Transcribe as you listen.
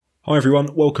Hi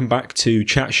everyone, welcome back to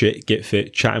Chat Shit, Get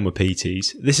Fit, Chatting with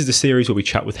PTs. This is the series where we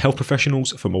chat with health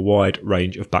professionals from a wide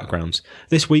range of backgrounds.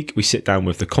 This week we sit down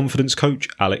with the confidence coach,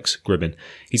 Alex Gribbin.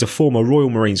 He's a former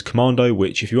Royal Marines Commando,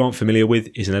 which if you aren't familiar with,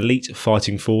 is an elite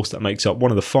fighting force that makes up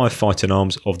one of the 5 fighting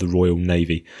arms of the Royal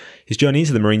Navy. His journey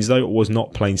into the Marines though was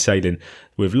not plain sailing,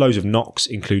 with loads of knocks,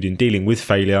 including dealing with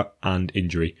failure and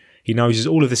injury. He now uses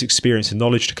all of this experience and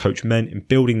knowledge to coach men in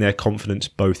building their confidence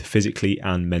both physically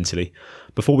and mentally.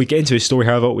 Before we get into his story,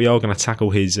 however, we are going to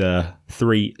tackle his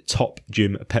 3 top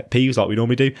gym pet peeves like we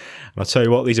normally do. And I'll tell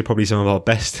you what, these are probably some of our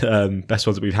best ones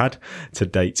that we've had to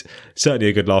date. Certainly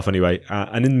a good laugh anyway.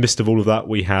 And in the midst of all of that,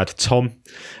 we had Tom,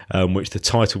 which the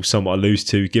title somewhat alludes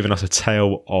to, giving us a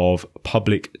tale of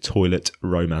public toilet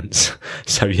romance.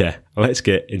 So yeah, let's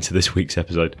get into this week's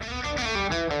episode.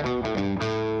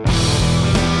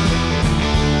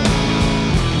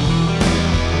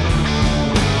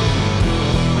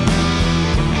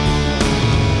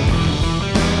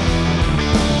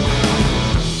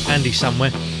 Andy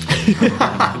somewhere.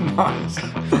 Nice.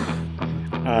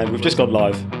 And we've just gone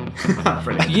live.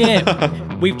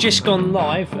 Yeah, we've just gone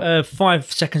live.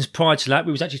 5 seconds prior to that,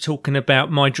 we was actually talking about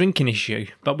my drinking issue,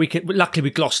 but luckily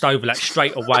we glossed over that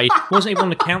straight away. Wasn't even on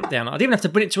the countdown. I didn't even have to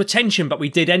bring it to attention, but we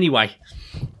did anyway.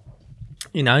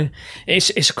 You know, it's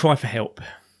a cry for help.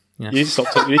 You need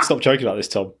to stop joking about this,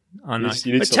 Tom. I know.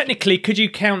 But technically, could you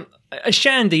count a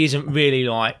shandy? Isn't really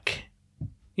like.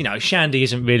 You know, shandy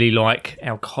isn't really like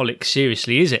alcoholic,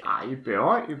 seriously, is it? You'd be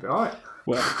alright.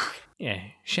 Well, yeah,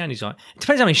 shandy's like... It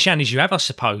depends how many shandies you have, I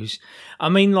suppose. I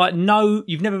mean, like, no,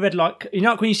 you've never read, like... You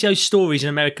know, like when you see those stories in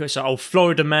America, it's like,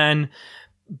 Florida man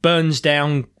burns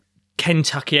down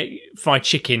Kentucky Fried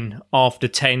Chicken after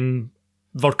 10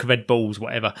 vodka Red Bulls,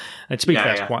 whatever. And to be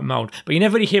fair, it's quite mild. But you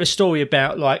never really hear a story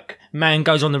about, like, man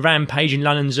goes on the rampage in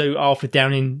London Zoo after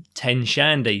downing 10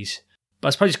 shandies. But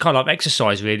I suppose it's kind of like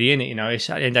exercise, really, isn't it? You know, it's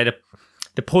at the end of the day,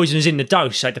 the poison is in the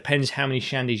dose, so it depends how many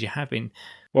shandies you're having.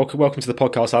 Welcome to the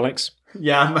podcast, Alex.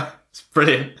 Yeah, it's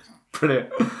brilliant.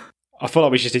 I feel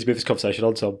like we just need to move this conversation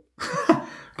on, Tom.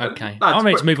 Okay. I'm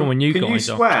ready to move on when you guys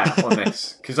are. Can you swear on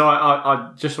this? Because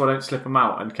I just so I don't slip them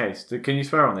out in case. Can you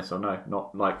swear on this or no?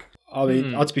 Not like... I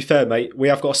mean, to be fair, mate, we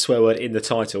have got a swear word in the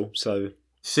title, so...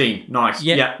 Scene, nice.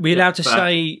 Yeah, we're allowed to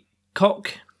say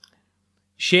cock,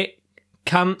 shit,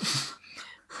 cunt...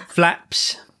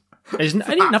 Flaps. There's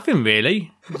nothing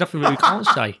really. There's nothing we can't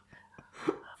say.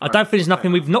 I don't think there's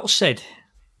nothing we've not said.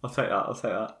 I'll take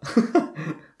that.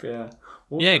 Yeah.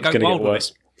 Yeah, go it's gonna wild get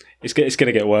worse. It's going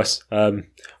to get worse.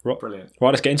 Brilliant. Right,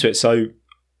 let's get into it. So,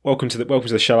 welcome to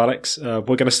the show, Alex. We're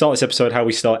going to start this episode how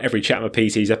we start every Chat with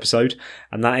PTs episode,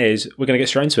 and that is we're going to get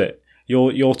straight into it.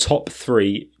 Your top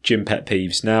 3 gym pet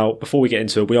peeves. Now, before we get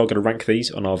into it, we are going to rank these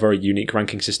on our very unique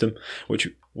ranking system, which.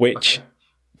 Okay.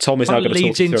 Tom is now going to talk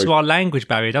you through. Leads into our language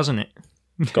barrier, doesn't it?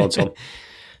 Go on, Tom.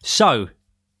 So,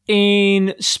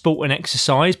 in sport and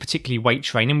exercise, particularly weight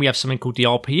training, we have something called the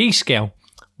RPE scale,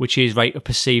 which is rate of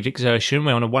perceived exertion.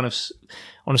 We're on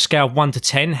a scale of 1 to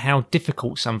 10, how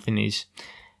difficult something is.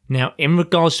 Now, in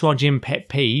regards to our gym pet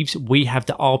peeves, we have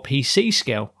the RPC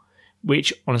scale,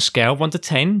 which on a scale of 1 to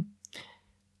 10,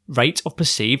 rate of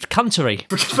perceived cuntery.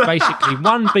 Basically,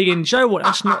 1 being, Joe, what?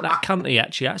 That's not that cunty.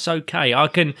 Actually, that's okay. I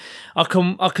can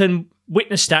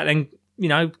witness that and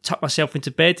tuck myself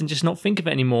into bed and just not think of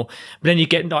it anymore. But then you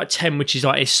get like 10, which is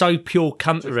like it's so pure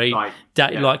cuntery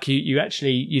that like you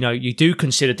actually you do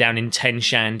consider down in 10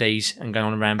 shandies and going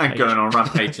on a rampage. You're in your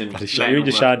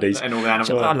shandies.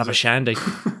 I love a shandy.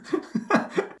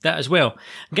 That as well.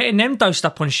 Getting them dosed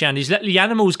up on shandies. Let the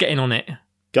animals get in on it.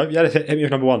 Go, yeah. Hit me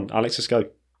with number 1, Alex. Let's go.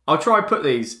 I'll try and put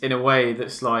these in a way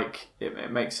that's like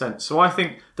it makes sense. So I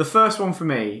think the first one for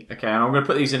me, okay, and I'm going to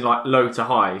put these in like low to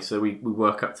high, so we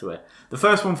work up to it. The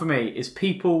first one for me is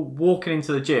people walking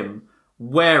into the gym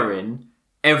wearing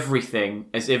everything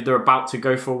as if they're about to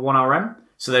go for a 1RM.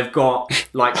 So they've got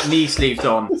like knee sleeves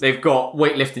on, they've got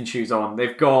weightlifting shoes on,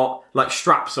 they've got like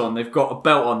straps on, they've got a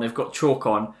belt on, they've got chalk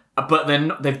on, but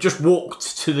then they've just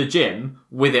walked to the gym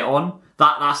with it on.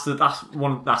 That's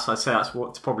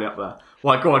what's probably up there.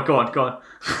 Well, go on.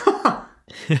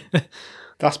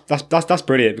 That's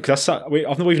brilliant because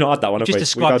we've not had that one. Just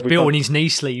described Bill in his knee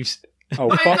sleeves. Oh,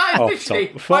 fuck off, Tom.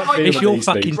 It's your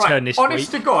fucking turn this week.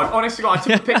 Honest to God, I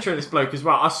took a picture of this bloke as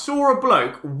well. I saw a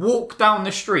bloke walk down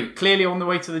the street, clearly on the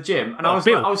way to the gym, and I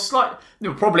was slightly...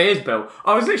 No, probably is Bill.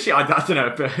 I was literally... I don't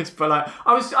know, but like...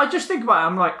 I just think about it,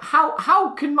 I'm like, how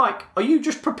can, like... Are you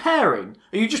just preparing?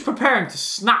 Are you just preparing to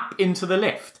snap into the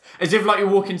lift? As if like you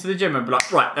walk into the gym and be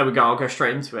like, right, there we go, I'll go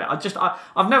straight into it.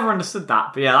 I've never understood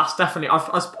that, but yeah, that's definitely...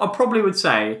 I probably would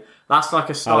say that's like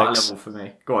a starter level for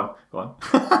me. Go on.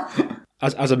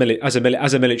 as a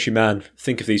military man,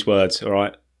 think of these words. All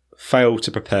right, fail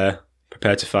to prepare,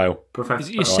 prepare to fail. Is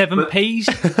it your 7 Ps?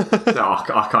 No,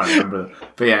 I can't remember.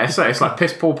 But yeah, it's like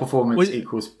piss poor performance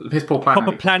equals piss poor planning.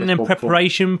 Proper planning and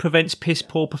preparation prevents piss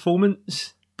poor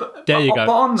performance. There you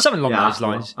go. Something along those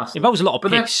lines. Involves a lot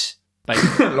of piss.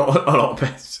 a lot of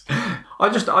piss. I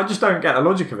just don't get the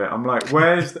logic of it. I'm like,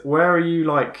 where are you?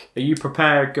 Like, are you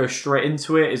prepared? Go straight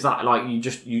into it? Is that like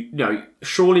you know?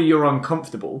 Surely you're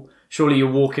uncomfortable. Surely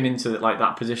you're walking into like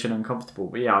that position uncomfortable.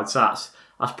 But yeah, I'd say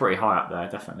that's pretty high up there,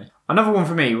 definitely. Another one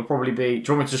for me would probably be.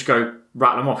 Do you want me to just go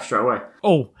rattle them off straight away?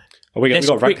 Let's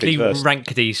quickly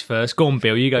rank these first. Go on,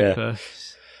 Bill. You go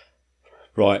first.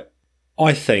 Right.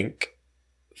 I think.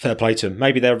 Fair play to them.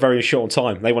 Maybe they're very short on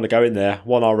time. They want to go in there,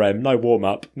 1 RM, no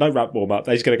warm-up, no ramp warm-up.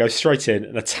 They're just going to go straight in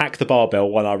and attack the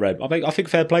barbell 1 RM. I think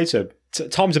fair play to them.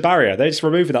 Time's a barrier. They're just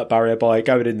removing that barrier by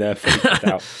going in there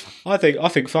fully out. I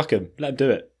think fuck them. Let them do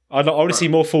it. I want to see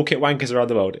more full kit wankers around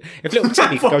the world. If little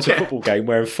Timmy can go to a football game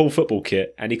wearing full football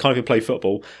kit and he can't even play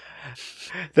football,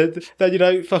 then you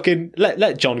know, fucking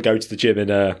let John go to the gym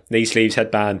in knee sleeves,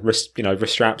 headband, wrist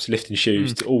straps, lifting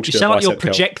shoes. All you sound like you're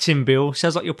projecting, Bill.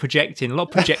 Sounds like you're projecting. A lot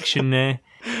of projection there.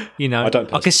 You know,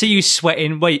 I can see you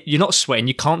sweating. Wait, you're not sweating.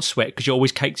 You can't sweat because you're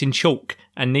always caked in chalk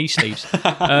and knee sleeves.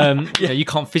 You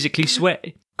can't physically sweat.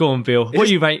 Go on, Bill. What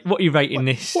are you rating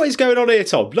this? What is going on here,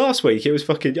 Tom? Last week it was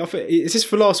fucking. Is this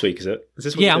for last week? Is it? Is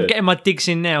this? I'm getting my digs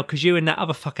in now because you and that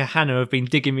other fucker Hannah have been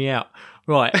digging me out.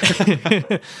 Right.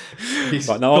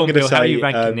 Right, now I'm going to say. How are you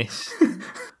ranking this?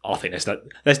 I think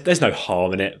there's no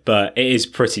harm in it, but it is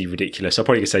pretty ridiculous. I'm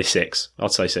probably going to say 6.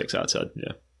 I'd say 6 out of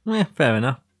 10. Yeah, fair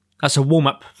enough. That's a warm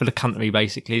up for the country,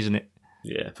 basically, isn't it?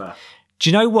 Yeah. Fair. Do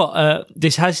you know what?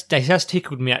 This has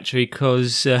tickled me actually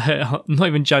because I'm not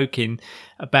even joking.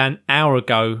 About an hour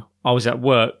ago, I was at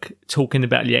work talking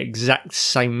about the exact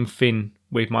same thing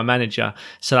with my manager.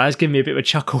 So that has given me a bit of a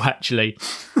chuckle actually.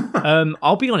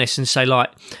 I'll be honest and say,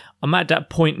 like, I'm at that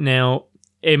point now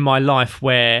in my life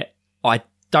where I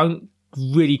don't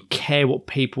really care what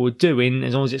people are doing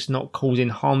as long as it's not causing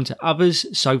harm to others.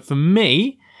 So for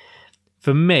me,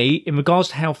 in regards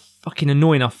to how fucking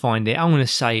annoying I find it, I'm going to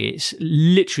say it's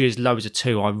literally as low as a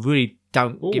 2. I really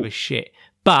don't give a shit.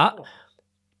 But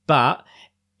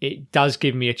it does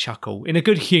give me a chuckle in a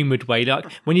good humoured way.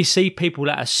 Like when you see people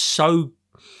that are so,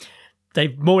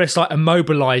 they've more or less like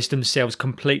immobilised themselves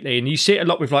completely. And you see it a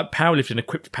lot with like powerlifting,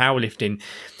 equipped powerlifting,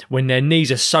 when their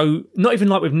knees are so, not even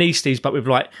like with knee sleeves, but with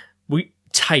like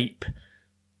tape.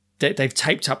 They've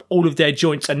taped up all of their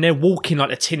joints and they're walking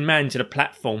like a Tin Man to the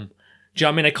platform. Do you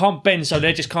know what I mean? They can't bend, so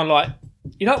they're just kind of like,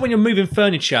 you know, when you're moving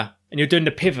furniture and you're doing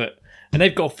the pivot, and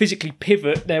they've got to physically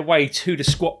pivot their way to the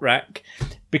squat rack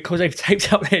because they've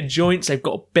taped up their joints. They've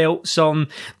got belts on.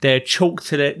 They're chalked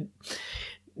to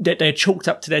they're chalked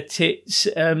up to their tits.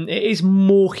 It is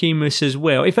more humorous as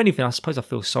well. If anything, I suppose I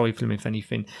feel sorry for them. If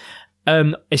anything,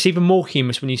 it's even more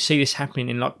humorous when you see this happening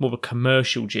in like more of a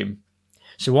commercial gym.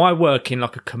 So I work in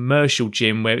like a commercial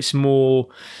gym where it's more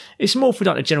for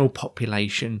like the general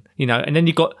population, you know. And then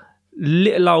you've got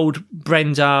little old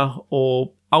Brenda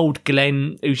or old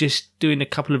Glenn who's just doing a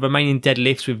couple of remaining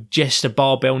deadlifts with just a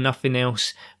barbell, nothing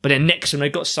else. But then next to them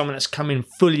they've got someone that's coming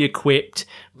fully equipped,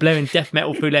 blaring death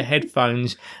metal through their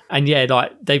headphones, and yeah,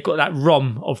 like they've got that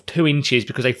ROM of 2 inches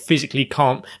because they physically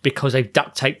can't because they've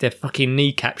duct taped their fucking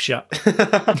kneecap shut.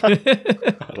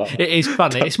 It is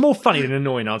funny. It's more funny than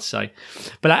annoying, I'd say.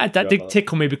 But that did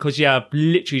tickle me because I'm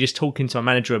literally just talking to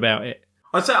my manager about it.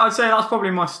 I'd say that's probably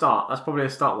my start. That's probably a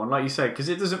start one, like you said, because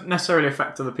it doesn't necessarily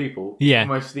affect other people. Yeah.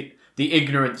 Almost the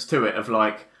ignorance to it of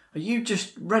like, are you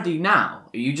just ready now?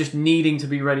 Are you just needing to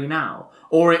be ready now?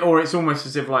 Or it's almost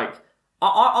as if like,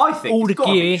 I think all the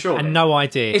gear and no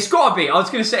idea. It's got to be. I was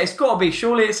going to say it's got to be.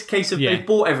 Surely it's a case of they've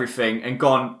bought everything and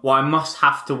gone, well, I must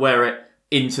have to wear it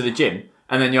into the gym,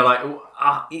 and then you're like,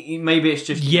 maybe it's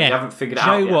just you haven't figured it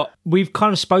out yet. You know what? We've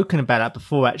kind of spoken about that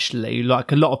before, actually.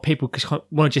 Like a lot of people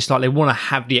want to they want to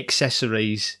have the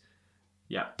accessories.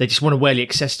 Yeah. They just want to wear the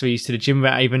accessories to the gym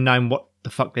without even knowing what the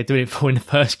fuck they're doing it for in the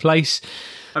first place.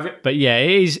 But yeah,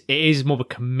 it is more of a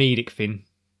comedic thing.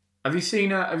 Have you seen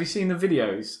the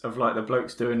videos of like the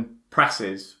blokes doing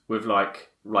presses with like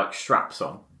straps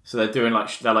on? So they're doing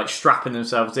they're strapping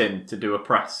themselves in to do a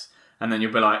press, and then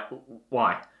you'll be like,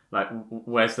 why? Like,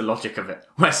 where's the logic of it?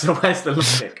 Where's the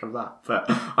logic of that? But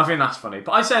I think that's funny.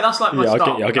 But I'd say that's like my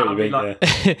start. I get what you mean.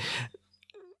 Yeah.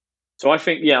 So I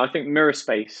think mirror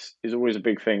space is always a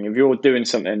big thing. If you're doing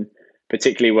something,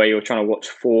 particularly where you're trying to watch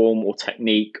form or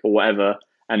technique or whatever,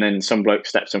 and then some bloke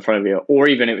steps in front of you, or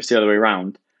even if it's the other way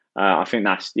around, I think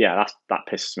that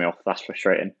pisses me off. That's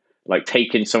frustrating. Like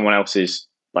taking someone else's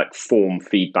like form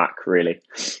feedback, really.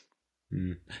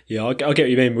 Yeah, I get what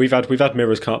you mean. We've had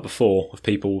mirrors come up before of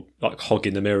people like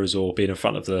hogging the mirrors or being in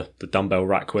front of the dumbbell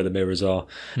rack where the mirrors are.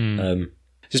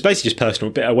 It's basically just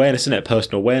personal bit of awareness, isn't it?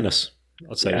 Personal awareness.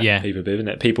 I'd say people do, isn't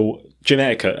it? People gym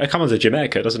etiquette. It comes under gym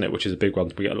etiquette, doesn't it? Which is a big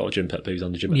one. We get a lot of gym pet peeves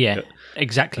under gym etiquette. Yeah,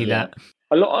 exactly that.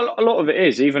 A lot of it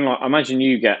is even like, imagine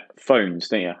you get phones,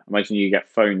 don't you? Imagine you get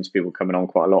phones, people coming on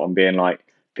quite a lot and being like,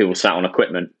 people sat on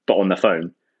equipment but on their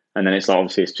phone. And then it's like,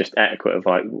 obviously it's just etiquette of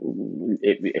like,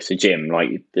 it's a gym, like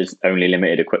there's only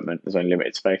limited equipment, there's only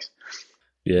limited space.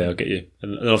 Yeah, I get you.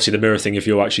 And obviously the mirror thing, if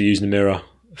you're actually using the mirror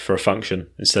for a function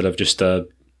instead of just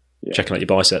checking out your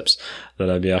biceps, then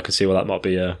I can see why that might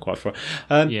be quite fun.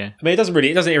 I mean, it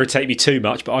doesn't irritate me too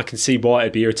much, but I can see why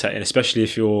it'd be irritating, especially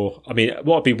if you're. I mean,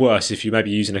 what would be worse if you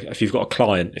maybe if you've got a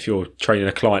client, if you're training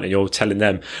a client and you're telling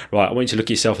them, right, I want you to look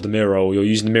at yourself in the mirror, or you're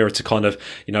using the mirror to kind of,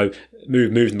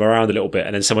 move them around a little bit,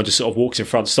 and then someone just sort of walks in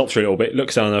front, stops for a little bit,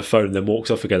 looks down on their phone, and then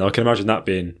walks off again. I can imagine that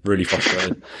being really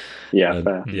frustrating.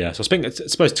 Fair. Yeah. So I think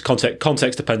it's supposed to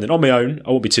context dependent. On my own,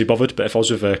 I won't be too bothered, but if I was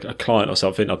with a client or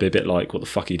something, I'd be a bit like, "What the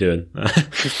fuck are you doing?"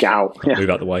 Just get out. Move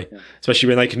out the way. Yeah. Especially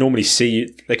when they can normally see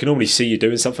you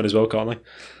doing something as well, can't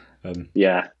they?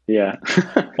 Yeah.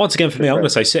 Once again, for me, I'm going to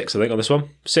say 6. I think on this one,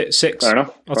 6. Fair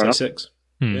enough. I'll say 6.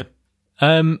 Yeah.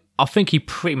 I think he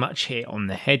pretty much hit on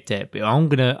the head there, but I'm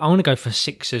gonna go for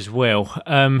 6 as well.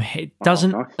 It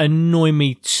doesn't annoy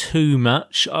me too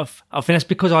much. I think that's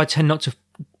because I tend not to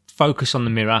focus on the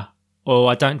mirror,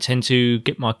 or I don't tend to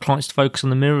get my clients to focus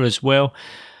on the mirror as well.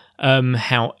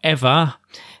 However,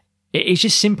 it's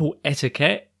just simple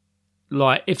etiquette.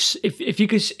 Like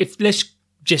if let's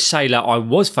just say that I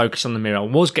was focused on the mirror, I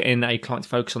was getting a client to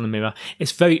focus on the mirror,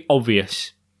 it's very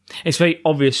obvious. It's very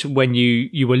obvious when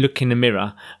you were looking in the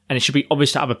mirror, and it should be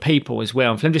obvious to other people as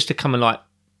well. And for them just to come and like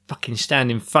fucking stand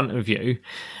in front of you,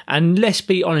 and let's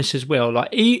be honest as well, like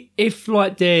if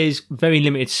like there's very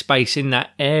limited space in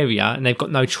that area and they've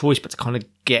got no choice but to kind of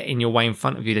get in your way in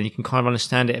front of you, then you can kind of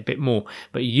understand it a bit more.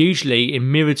 But usually in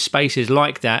mirrored spaces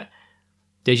like that,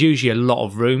 there's usually a lot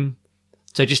of room.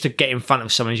 So just to get in front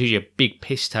of someone is usually a big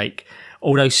piss take.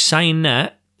 Although saying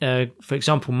that, for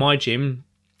example, my gym,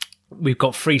 we've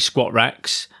got 3 squat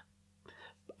racks.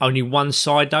 Only one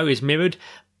side, though, is mirrored,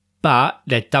 but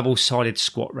they're double-sided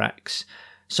squat racks.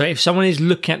 So if someone is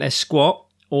looking at their squat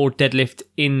or deadlift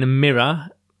in the mirror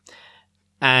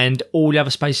and all the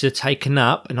other spaces are taken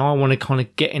up and I want to kind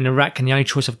of get in the rack and the only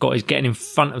choice I've got is getting in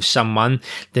front of someone,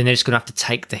 then they're just going to have to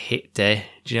take the hit there.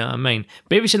 Do you know what I mean?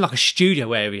 But if it's in like a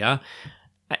studio area,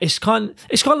 it's kind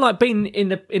of like being in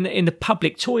the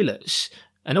public toilets.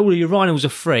 And all of your urinals are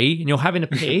free, and you're having a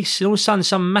piss, and all of a sudden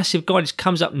some massive guy just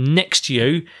comes up next to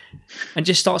you and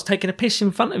just starts taking a piss in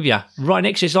front of you, right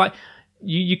next to you. It's like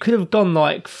you could have gone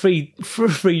like three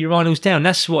urinals down.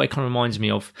 That's what it kind of reminds me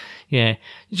of. Yeah,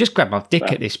 you just grab my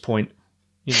dick at this point,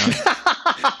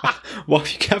 Well,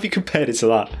 have you compared it to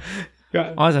that?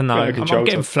 I don't know. I'm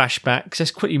getting flashbacks.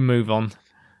 Let's quickly move on.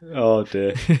 Oh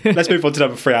dear. Let's move on to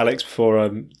number 3, Alex, before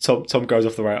Tom goes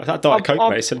off the rails. That Diet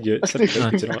Coke, mate, it's sending you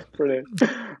tonight. Brilliant.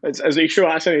 Are you sure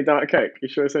that's only Diet Coke?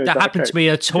 That happened to me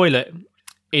at a toilet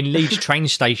in Leeds train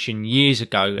station years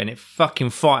ago, and it fucking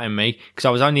frightened me because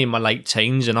I was only in my late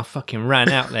teens and I fucking ran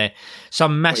out there.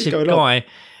 Some massive guy,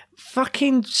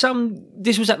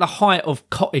 this was at the height of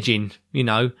cottaging,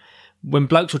 when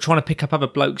blokes were trying to pick up other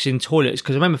blokes in toilets,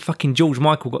 because I remember fucking George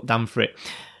Michael got done for it.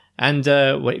 And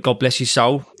God bless his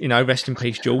soul, rest in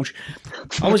peace, George.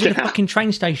 I was in a fucking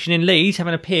train station in Leeds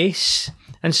having a piss,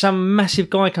 and some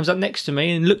massive guy comes up next to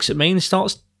me and looks at me and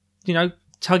starts,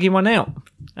 tugging one out.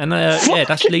 And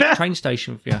that's Leeds train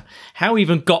station for you. How we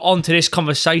even got onto this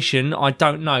conversation, I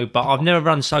don't know, but I've never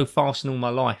run so fast in all my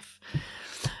life.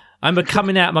 I remember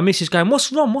coming out, my missus going,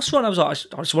 "What's wrong? What's wrong?" I was like,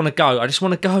 I just want to go. I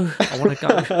want to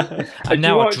go. And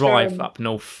now I drive up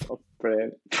north.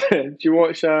 Brilliant. Do you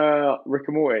watch Rick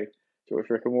and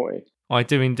Morty? I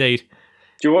do indeed.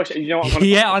 Do you watch? You know what?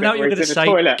 Yeah, I know what you're going to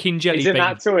say. King Jelly Bean. He's in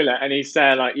that toilet and he's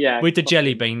there like, with the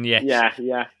jelly bean. Yes.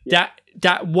 Yeah.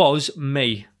 That was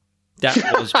me. That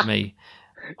was me.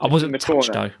 I wasn't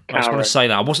touched though. I just want to say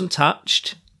that I wasn't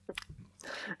touched.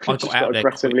 I got out there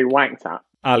aggressively wanked at.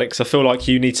 Alex, I feel like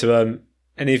you need to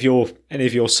any of your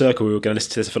circle who are going to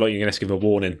listen to this, I feel like you're going to give a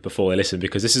warning before they listen,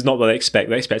 because this is not what they expect.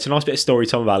 They expect a nice bit of story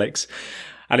time of Alex,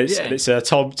 and it's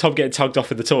Tom getting tugged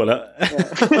off in the toilet.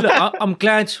 Yeah. Look, I'm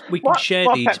glad we can share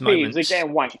these moments. Are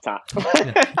getting wanked at.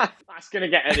 That's going to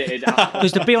get edited out.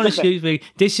 Because to be honest with you,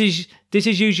 this is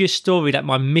usually a story that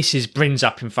my missus brings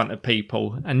up in front of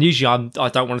people, and usually I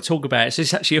don't want to talk about it. So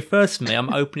it's actually a first for me.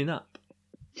 I'm opening up.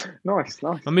 Nice.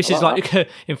 My missus like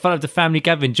in front of the family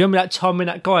gathering. Do you remember that time when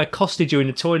that guy accosted you in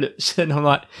the toilets? And I'm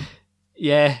like,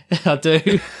 yeah, I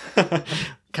do.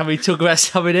 Can we talk about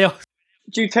something else?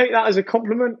 Do you take that as a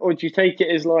compliment, or do you take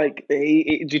it as like? Do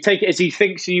you take it as he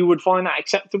thinks you would find that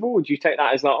acceptable, or do you take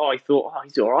that as like, I thought,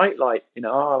 he's all right, like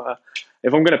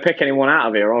if I'm going to pick anyone out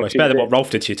of here, it's better than what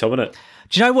Rolf did to you, Tom, isn't it?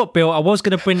 Do you know what, Bill? I was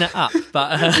going to bring that up,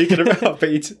 but you could have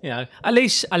beat. At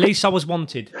least I was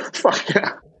wanted. Fuck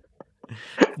yeah.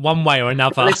 One way or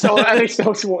another. At least I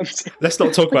was wanted. Let's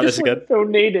not talk about this again. Feel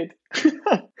needed.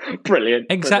 Brilliant.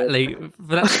 Exactly. Brilliant.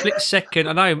 For that split second,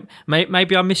 I know.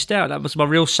 Maybe I missed out. That was my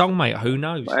real soulmate. Who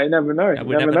knows? I never know.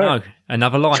 We never know.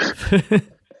 Another life. And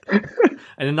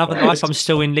another life, I'm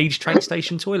still in Leeds train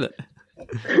station toilet.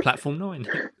 Platform 9.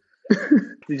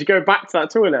 Did you go back to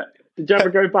that toilet? Did you ever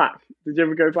go back?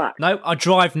 No, I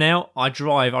drive now. I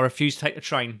refuse to take the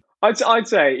train. I'd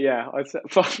say, yeah.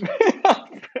 Fuck.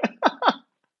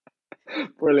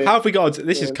 Brilliant. How have we got?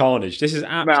 This is carnage. This is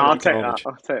absolutely carnage.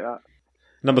 I'll take that.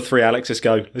 Number 3, Alex. Let's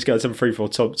go. Let's go to number 3 for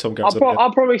Tom goes.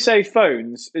 I'll probably say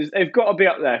phones. They've got to be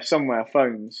up there somewhere.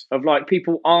 Phones of like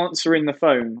people answering the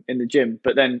phone in the gym,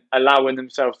 but then allowing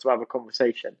themselves to have a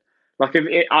conversation. Like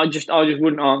I just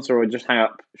wouldn't answer or just hang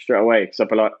up straight away because I'd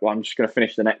be like, well, I'm just going to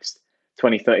finish the next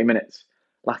 20-30 minutes.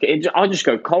 Like I'll just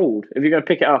go cold if you're going to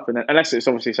pick it up, and then, unless it's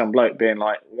obviously some bloke being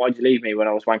like, "Why'd you leave me when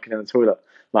I was wanking in the toilet?"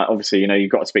 Like obviously,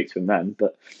 you've got to speak to him then.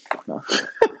 But no.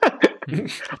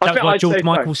 That was like George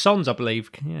Michael songs, I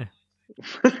believe. Yeah.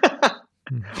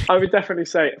 I would definitely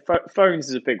say phones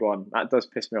is a big one. That does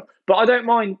piss me off, but I don't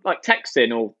mind like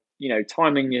texting or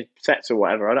timing your sets or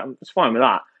whatever. It's fine with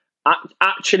that.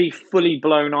 Actually, fully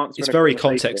blown answer. It's very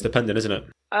context dependent, isn't it?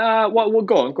 Well,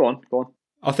 go on.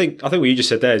 I think what you just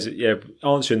said there is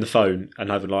answering the phone and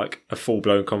having like a full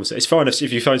blown conversation. It's fine if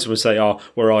you phone someone and say, "Oh,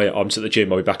 where are you? I'm at the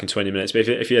gym. I'll be back in 20 minutes." But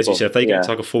if you, as you said, if they get into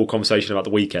like a full conversation about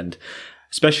the weekend,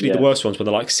 especially the worst ones when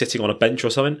they're like sitting on a bench or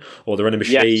something, or they're in a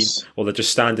machine, or they're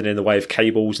just standing in the way of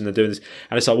cables and they're doing this,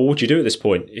 and it's like, well, what do you do at this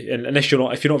point? And if you're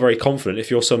not very confident,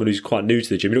 if you're someone who's quite new to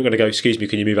the gym, you're not going to go, "Excuse me,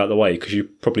 can you move out of the way?" Because you're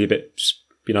probably a bit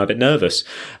nervous.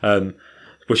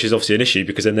 Which is obviously an issue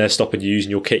because then they're stopping you using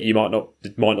your kit. You might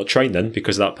not train then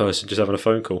because of that person just having a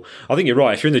phone call. I think you're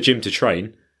right. If you're in the gym to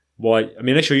train, why? I mean,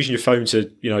 unless you're using your phone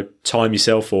to time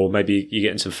yourself, or maybe you're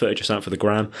getting some footage or something for the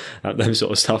gram, them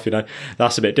sort of stuff.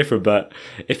 That's a bit different. But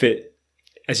if it,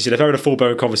 as you said, if they're in a full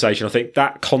blown conversation, I think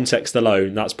that context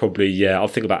alone, that's probably I'll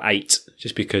think about 8,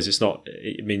 just because it's not.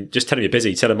 I mean, just tell them you're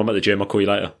busy. Tell them I'm at the gym. I'll call you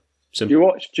later. Do you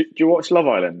watch Love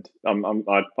Island? I'm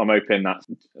hoping that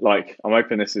I'm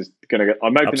hoping this is gonna go.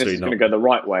 I'm hoping this is gonna go the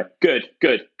right way. Good.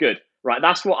 Right,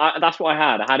 that's what I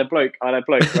had. I had a bloke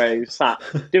where he was sat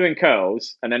doing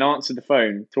curls and then answered the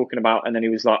phone talking about, and then he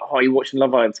was like, "Oh, you watching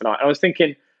Love Island tonight?" And I was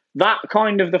thinking that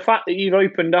kind of the fact that you've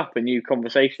opened up a new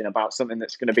conversation about something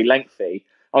that's going to be lengthy.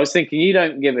 I was thinking you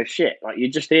don't give a shit. Like you're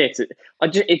just here to.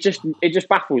 It just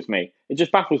baffles me. It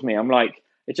just baffles me. I'm like.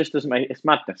 It just doesn't make it's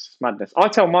madness. It's madness. I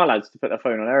tell my lads to put their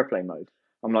phone on airplane mode.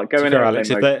 I'm like, go in airplane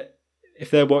mode.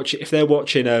 If they're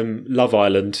watching Love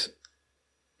Island,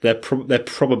 they're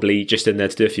probably just in there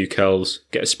to do a few curls,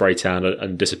 get a spray tan,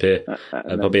 and disappear.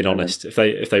 By being honest, if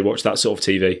they watch that sort of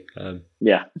TV,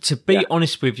 To be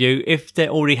honest with you, if they're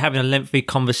already having a lengthy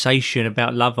conversation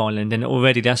about Love Island, then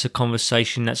already that's a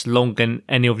conversation that's longer than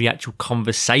any of the actual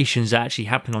conversations that actually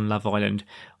happen on Love Island.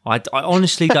 I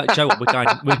honestly don't know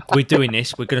what we're doing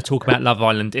this. We're going to talk about Love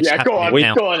Island. It's happening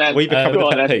now. Go on, then. We become a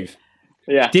pet peeve.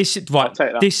 Yeah. This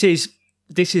is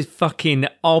fucking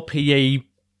RPC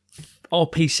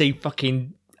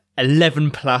fucking 11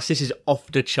 plus. This is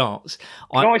off the charts.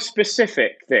 Can I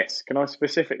specific this?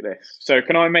 So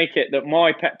can I make it that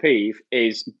my pet peeve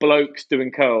is blokes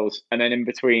doing curls and then in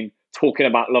between talking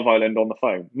about Love Island on the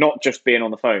phone, not just being on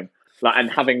the phone, like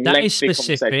and having that lengthy is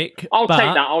specific.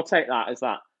 conversation. I'll take that as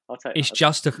that. It's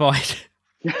justified.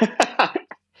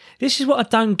 This is what I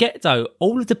don't get though.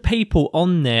 All of the people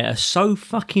on there are so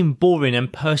fucking boring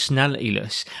and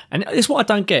personalityless. And this is what I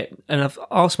don't get. And I've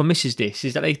asked my missus this,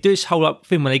 is that they do this whole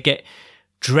thing where they get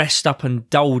dressed up and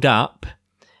dolled up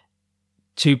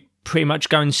to pretty much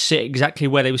go and sit exactly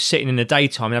where they were sitting in the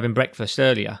daytime and having breakfast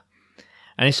earlier.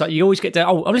 And it's like you always get there,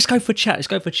 let's go for a chat.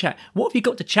 What have you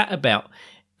got to chat about?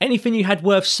 Anything you had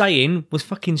worth saying was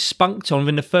fucking spunked on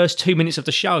in the first 2 minutes of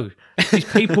the show. These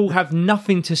people have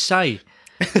nothing to say.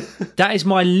 That is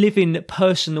my living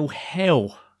personal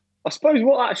hell. I suppose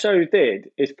what that show did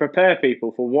is prepare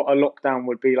people for what a lockdown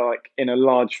would be like in a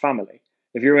large family.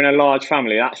 If you're in a large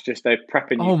family, that's just they're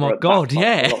prepping you. Oh my God,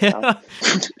 yeah.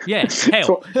 Yeah,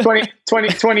 hell. 20,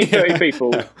 30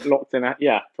 people locked in.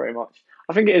 Yeah, pretty much.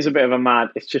 I think it is a bit of a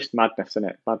it's just madness, isn't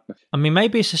it? Madness. I mean,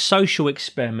 maybe it's a social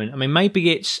experiment. I mean, maybe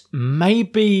it's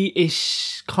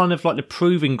kind of like the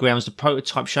proving grounds, the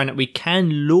prototype showing that we can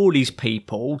lure these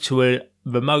people to a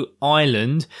remote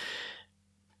island.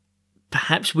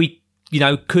 Perhaps we,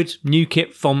 could nuke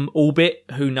it from orbit.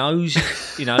 Who knows?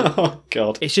 Oh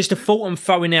God! It's just a thought I'm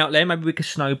throwing out there. Maybe we could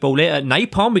snowball it.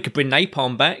 Napalm, we could bring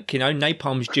napalm back.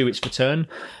 Napalm's due its return.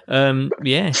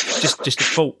 Just a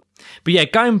thought. But yeah,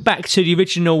 going back to the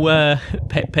original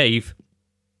pet peeve,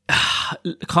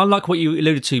 kind of like what you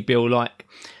alluded to, Bill. Like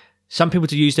some people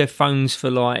to use their phones for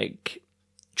like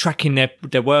tracking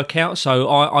their workout. So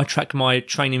I track my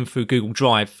training through Google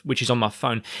Drive, which is on my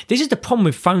phone. This is the problem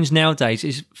with phones nowadays,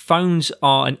 is phones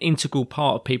are an integral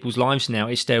part of people's lives now.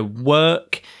 It's their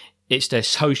work, it's their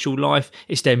social life,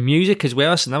 it's their music as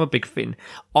well. That's another big thing.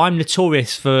 I'm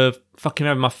notorious for fucking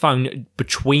having my phone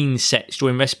between sets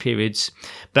during rest periods,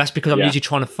 but that's because I'm usually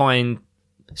trying to find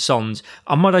songs.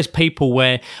 I'm one of those people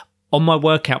where on my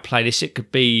workout playlist, it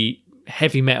could be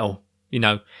heavy metal,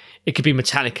 it could be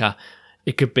Metallica,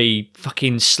 it could be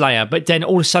fucking Slayer, but then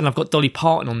all of a sudden I've got Dolly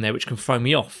Parton on there, which can throw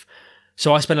me off.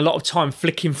 So I spend a lot of time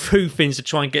flicking through things to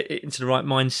try and get it into the right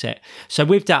mindset. So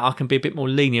with that, I can be a bit more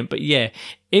lenient. But yeah,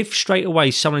 if straight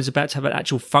away someone is about to have an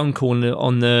actual phone call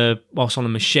whilst on the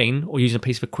machine or using a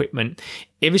piece of equipment,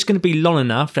 if it's going to be long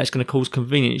enough that's going to cause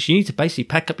convenience, you need to basically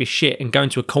pack up your shit and go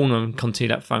into a corner and continue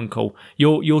that phone call.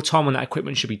 Your time on that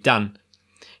equipment should be done.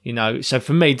 So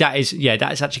for me, that's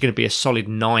actually going to be a solid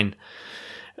 9.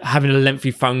 Having a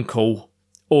lengthy phone call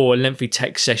or a lengthy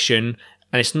text session,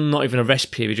 and it's not even a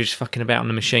rest period, you're just fucking about on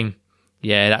the machine.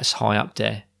 Yeah, that's high up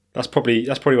there. That's probably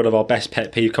one of our best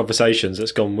pet peeve conversations.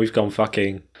 We've gone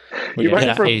fucking.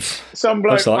 Some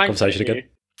bloke. Let's start that conversation again.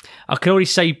 I can already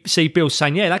see Bill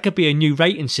saying, yeah, that could be a new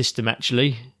rating system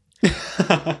actually.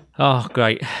 Oh,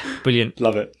 great, brilliant,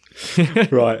 love it.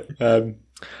 Right.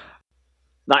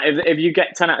 If you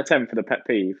get 10 out of 10 for the pet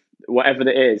peeve, whatever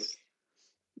it is.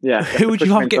 Yeah. Who would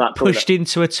you have get pushed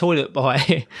into a toilet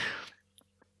by?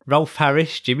 Rolf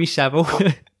Harris, Jimmy Savile. Why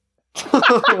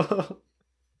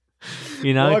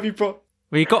have you brought?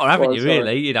 Well, you got to, haven't you?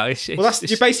 Really, you're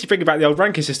basically bringing back the old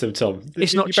ranking system, Tom.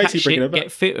 It's not chat shit.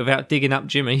 Get fit without digging up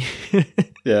Jimmy.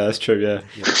 Yeah, that's true.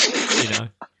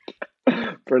 Yeah.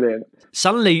 Brilliant.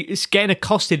 Suddenly, it's getting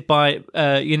accosted by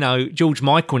George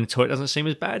Michael in the toilet doesn't seem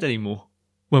as bad anymore.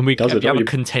 When we have the other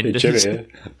contenders. Jimmy,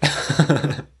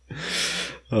 yeah.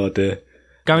 Oh dear.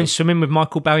 Going swimming with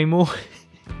Michael Barrymore.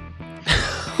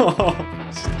 Stop.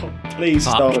 Please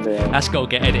stop. That's got to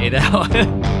get edited out.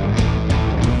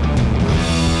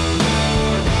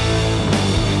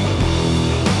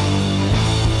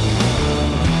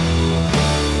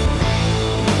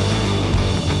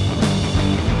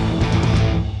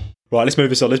 Right, let's move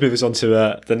this on. Let's move this on to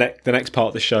the next part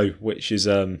of the show, which is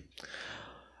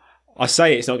I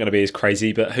say it's not going to be as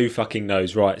crazy, but who fucking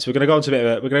knows, right? So we're going to go into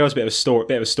a bit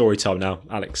of a story time now,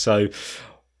 Alex. So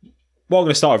what I'm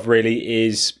going to start with really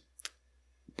is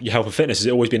your health and fitness.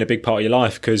 Has always been a big part of your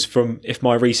life? Because if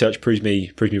my research proves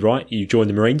me right, you joined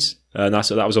the Marines, and that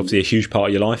was obviously a huge part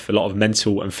of your life. A lot of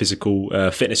mental and physical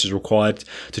fitness is required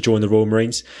to join the Royal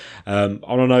Marines. I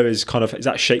want to know has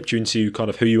that shaped you into kind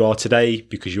of who you are today,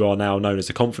 because you are now known as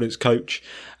a confidence coach.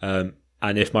 And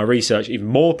if my research even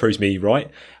more proves me right,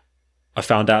 I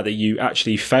found out that you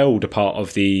actually failed a part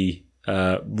of the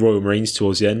Royal Marines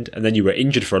towards the end, and then you were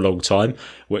injured for a long time,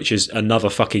 which is another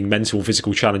fucking mental and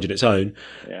physical challenge in its own.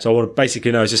 Yeah. So I want to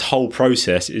basically know, is this whole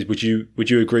process, would you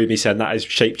agree with me saying that has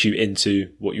shaped you into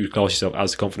what you would class yourself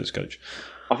as a confidence coach?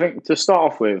 I think to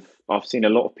start off with, I've seen a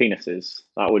lot of penises.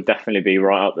 That would definitely be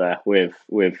right up there with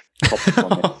topics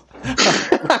on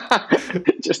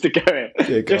this. Just to go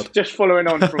in. Just following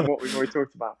on from what we've already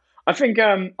talked about. I think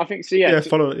so. Yeah. Yeah,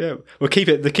 follow it. Yeah, we'll keep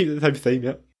it the same theme.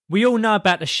 Yeah. We all know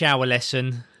about the shower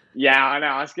lesson. Yeah, I know.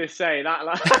 I was going to say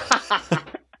that.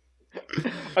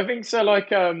 I think so. Like,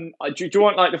 do you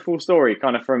want like the full story,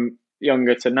 kind of from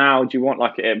younger to now? Do you want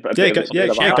like a go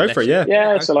for it. Yeah.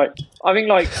 Yeah. So like, I think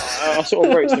like I sort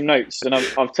of wrote some notes, and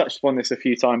I've touched upon this a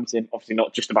few times. In obviously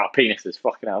not just about penises,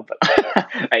 fucking hell, but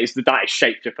that has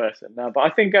shaped your person now. But I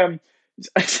think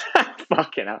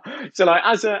fucking hell. So like,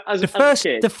 as a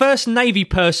kid, the first Navy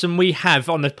person we have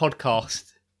on the podcast.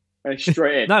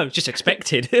 Straight in. No, just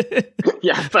expected.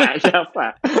 Yeah, fair.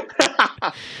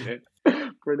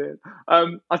 Brilliant.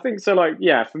 I think so. Like,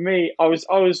 yeah, for me, I was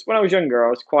when I was younger, I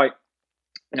was quite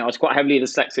heavily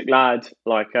dyslexic lad.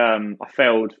 Like, I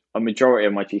failed a majority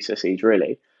of my GCSEs.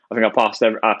 Really, I think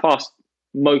I passed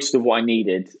most of what I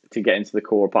needed to get into the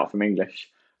core, apart from English.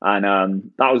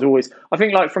 And that was always, I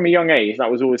think, like from a young age,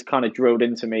 that was always kind of drilled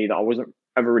into me that I wasn't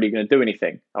ever really going to do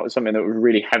anything. That was something that was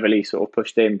really heavily sort of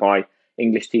pushed in by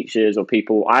English teachers or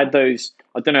people. I had those,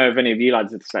 I don't know if any of you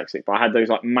lads are dyslexic, but I had those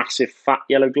like massive fat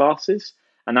yellow glasses.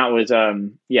 And that was,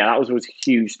 that was a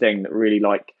huge thing that really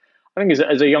like, I think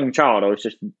as a young child, I was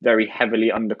just very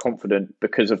heavily underconfident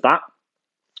because of that,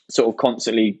 sort of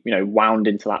constantly, wound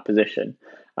into that position.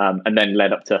 And then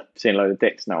led up to seeing a load of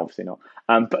dicks. No, obviously not.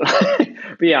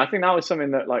 But yeah, I think that was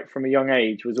something that like from a young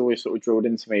age was always sort of drilled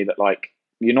into me that like,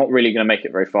 you're not really going to make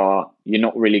it very far. You're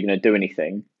not really going to do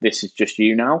anything. This is just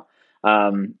you now.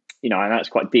 And that's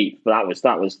quite deep, but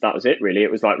that was it really.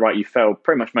 It was like, right, you failed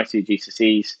pretty much most of your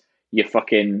GCSEs. You're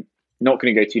fucking not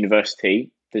going to go to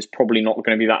university. There's probably not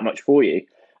going to be that much for you.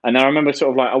 And then I remember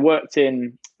sort of like I worked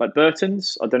in like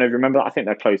Burton's. I don't know if you remember that. I think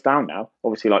they're closed down now.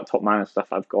 Obviously, like Top Man and stuff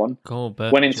have gone. Cool,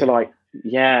 went into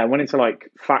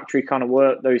like factory kind of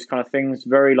work, those kind of things.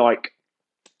 Very like,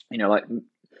 like I'm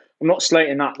not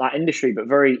slating that industry, but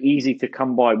very easy to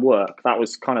come by work. That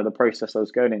was kind of the process I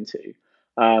was going into.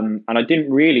 And I just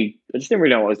didn't really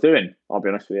know what I was doing. I'll be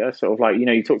honest with you. Sort of like,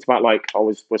 you talked about like,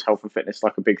 was health and fitness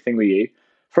like a big thing with you?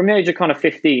 From the age of kind of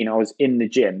 15, I was in the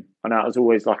gym, and I was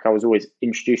always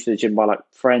introduced to the gym by like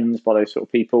friends, by those sort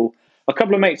of people. A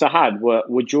couple of mates I had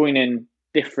were joining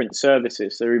different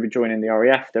services. They were either joining the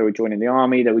RAF, they were joining the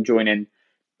army, they were joining,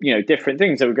 different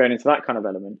things. They were going into that kind of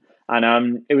element.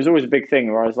 And it was always a big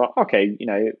thing where I was like, okay,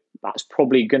 that's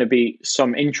probably going to be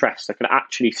some interest. I could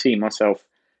actually see myself,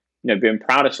 being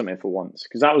proud of something for once.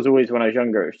 Because that was always when I was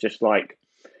younger. It was just like,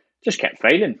 just kept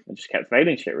failing. I just kept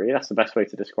failing shit, really. That's the best way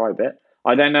to describe it.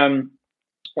 I then,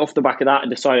 off the back of that, I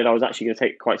decided I was actually going to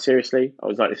take it quite seriously. I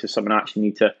was like, this is something I actually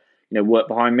need to, work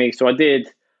behind me. So I did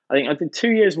 2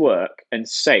 years work and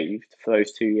saved for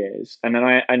those 2 years. And then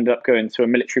I ended up going to a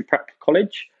military prep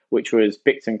college, which was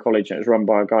Bicton College. And it was run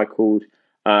by a guy called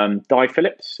Di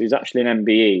Phillips, who's actually an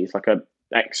MBE. He's like a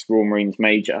ex-Royal Marines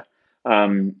major.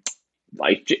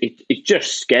 It's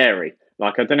just scary.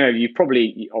 Like, I don't know,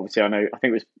 obviously I know, I think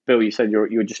it was Bill, you said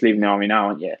you're just leaving the army now,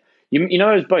 aren't you? You know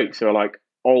those blokes who are like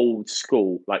old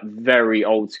school, like very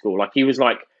old school. Like he was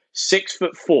like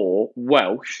 6'4",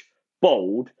 Welsh,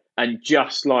 bald, and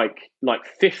just like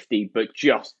 50, but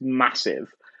just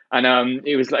massive. And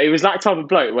it was that type of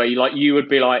bloke where you would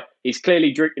be like, he's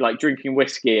clearly drinking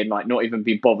whiskey and like not even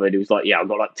be bothered. It was like, yeah, I've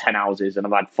got like 10 houses and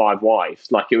I've had 5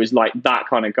 wives. Like it was like that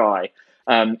kind of guy.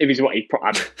 If he's what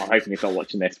I'm hoping he's not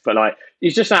watching this, but like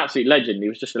he's just an absolute legend. He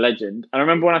was just a legend. And I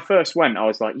remember when I first went, I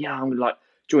was like, yeah, I'm gonna like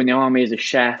join the army as a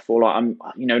chef, or like I'm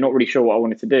not really sure what I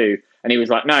wanted to do. And he was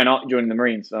like, no, not joining the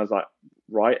Marines. And I was like,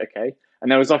 right, okay.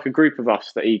 And there was like a group of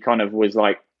us that he kind of was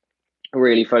like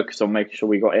really focused on making sure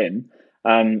we got in.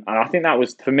 And I think that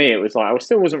was, for me, it was like I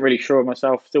still wasn't really sure of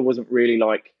myself. Still wasn't really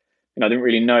like, I didn't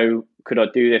really know, could I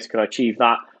do this? Could I achieve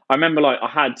that? I remember like I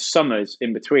had summers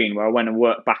in between where I went and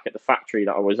worked back at the factory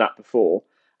that I was at before.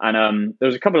 And there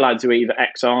was a couple of lads who were either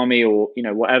ex-army or,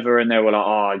 whatever. And they were like,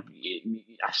 oh,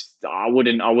 I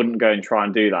wouldn't go and try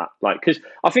and do that. Like, because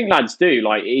I think lads do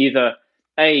like either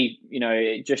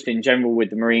just in general with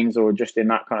the Marines or just in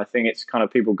that kind of thing, it's kind of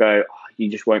people go, oh,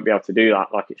 you just won't be able to do that.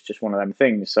 Like, it's just one of them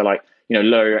things. So like,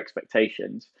 lower your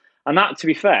expectations. And that, to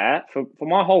be fair, for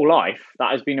my whole life,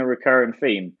 that has been a recurring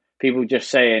theme. People just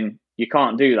saying, you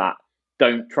can't do that.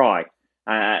 Don't try.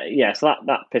 So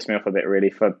that pissed me off a bit,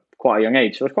 really, for quite a young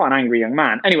age. So I was quite an angry young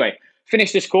man. Anyway,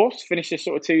 finished this sort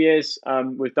of 2 years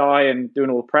with Di and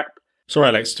doing all the prep. Sorry,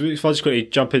 Alex, if I just quickly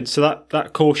jump in. So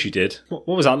that course you did, what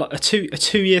was that? Like a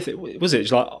 2 year? Was it?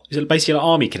 Is it basically like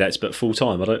army cadets but full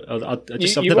time? I've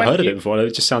never heard of it before.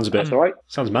 It just sounds a bit. That's all right.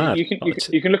 Sounds mad. You can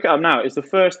look it up now. It's the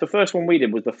first one we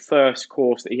did was the first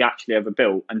course that he actually ever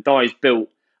built, and Di's built.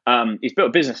 He's built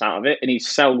a business out of it, and he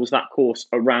sells that course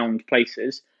around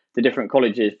places to different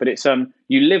colleges. But it's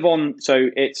you live on. So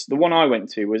it's the one I went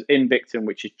to was in Bicton,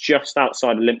 which is just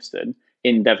outside of Lympstone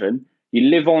in Devon. You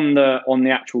live on the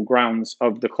actual grounds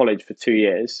of the college for 2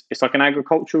 years. It's like an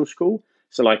agricultural school,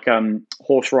 so like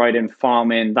horse riding,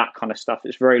 farming, that kind of stuff.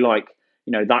 It's very like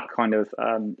that kind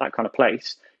of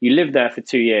place. You live there for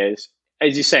 2 years.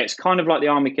 As you say, it's kind of like the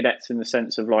army cadets in the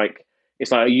sense of like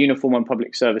it's like a uniform and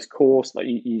public service course. Like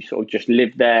you sort of just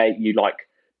live there. You like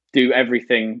do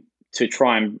everything to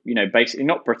try and basically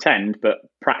not pretend but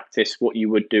practice what you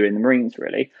would do in the Marines,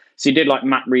 really. So you did like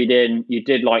map reading, you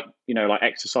did like like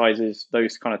exercises,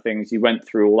 those kind of things. You went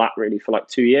through all that really for like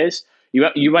 2 years.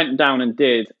 You went down and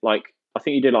did like, I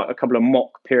think you did like a couple of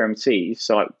mock PRMCs,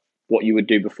 so like what you would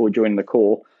do before joining the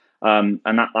corps, and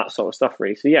that sort of stuff,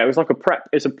 really. So yeah, it was like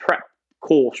it's a prep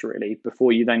course really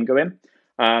before you then go in.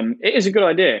 It is a good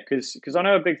idea because I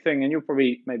know a big thing, and you'll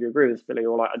probably maybe agree with this, Billy,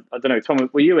 or like I don't know, Tom,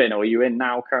 were you in, or are you in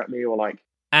now currently, or like?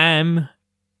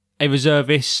 a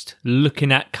reservist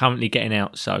looking at currently getting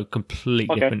out, so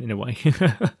completely different in a way.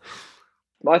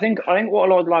 But I think what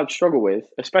a lot of lads struggle with,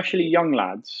 especially young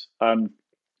lads,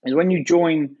 is when you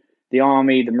join the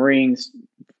army, the Marines,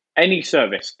 any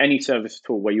service at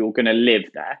all where you're going to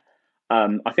live there.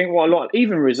 I think what a lot,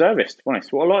 even reservists, to be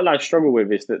honest, what a lot of lads struggle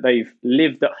with is that they've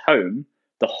lived at home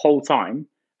the whole time.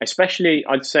 Especially,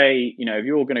 I'd say, if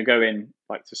you're going to go in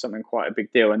like to something quite a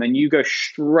big deal, and then you go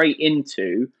straight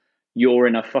into you're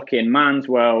in a fucking man's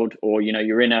world, or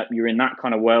you're in that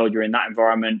kind of world, you're in that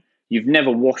environment. You've never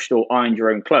washed or ironed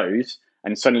your own clothes,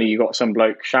 and suddenly you got some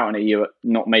bloke shouting at you at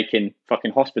not making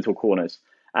fucking hospital corners.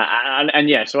 And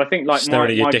yeah, so I think like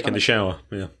staring at your dick in the shower.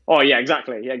 Yeah. Oh yeah,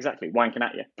 exactly, wanking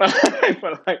at you. But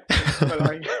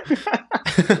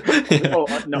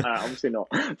oh, no, obviously not.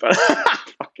 But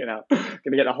fucking hell,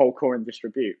 gonna get the whole core and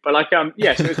distribute. But like,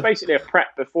 yeah, so it's basically a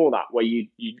prep before that where you'd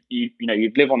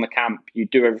live on the camp, you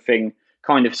do everything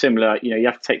kind of similar. You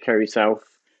have to take care of yourself,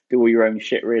 do all your own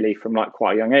shit really from like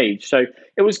quite a young age. So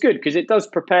it was good because it does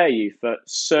prepare you for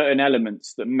certain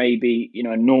elements that maybe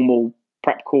a normal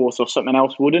prep course or something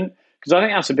else wouldn't. Because I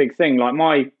think that's a big thing. Like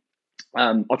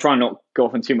I'll try and not go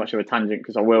off on too much of a tangent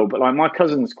because I will, but like my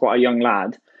cousin's quite a young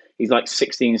lad. He's like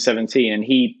 16, 17, and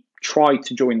he tried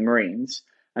to join the Marines.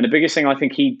 And the biggest thing I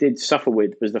think he did suffer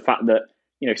with was the fact that,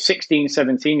 16,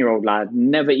 17-year-old lad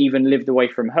never even lived away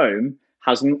from home,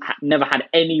 has never had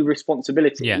any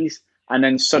responsibilities. Yeah. And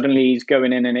then suddenly he's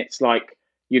going in and it's like,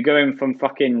 you're going from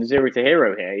fucking zero to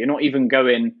hero here. You're not even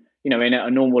going, in at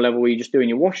a normal level where you're just doing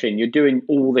your washing. You're doing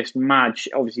all this mad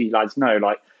shit. Obviously, lads know,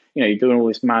 like, you're doing all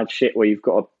this mad shit where you've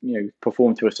got to,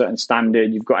 perform to a certain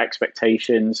standard. You've got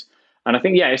expectations. And I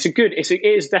think, yeah, it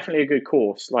is definitely a good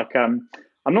course. Like, I'm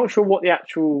not sure what the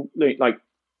actual, like,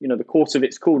 the course of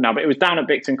it's called now, but it was down at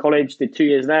Bicton College, did 2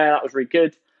 years there. That was really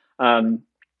good.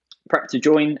 Prep to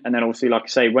join. And then obviously, like I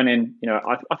say, went in,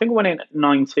 I think I went in at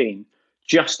 19,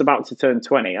 just about to turn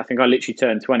 20. I think I literally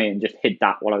turned 20 and just hid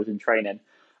that while I was in training.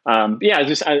 But yeah,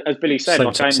 as Billy said,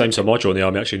 same module in the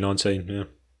army, actually, 19.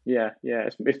 Yeah,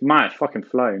 it's mad, it's fucking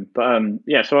flown. But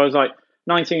yeah, so I was like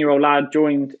 19-year-old lad,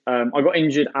 joined. I got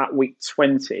injured at week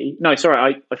 20. No,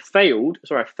 sorry, I failed.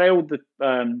 Sorry, I failed the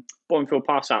bottom field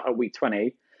pass out at week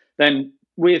 20. Then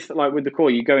with the Corps,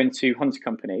 you go into Hunter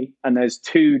Company, and there's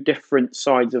two different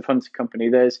sides of Hunter Company.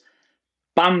 There's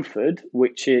Bamford,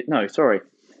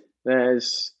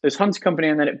 there's Hunter Company,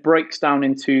 and then it breaks down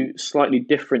into slightly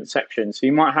different sections. So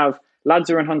you might have lads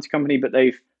who are in Hunter Company, but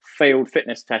they've failed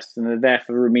fitness tests and they're there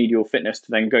for remedial fitness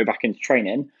to then go back into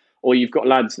training. Or you've got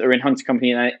lads that are in Hunter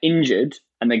Company and they're injured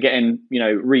and they're getting,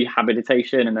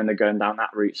 rehabilitation, and then they're going down that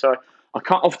route. So I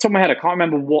can't, off the top of my head, I can't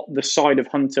remember what the side of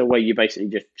Hunter where you basically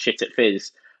just shit at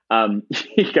fizz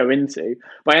you go into.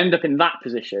 But I ended up in that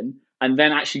position and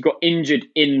then actually got injured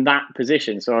in that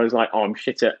position. So I was like, oh, I'm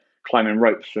shit at climbing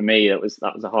ropes. For me, that was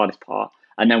the hardest part.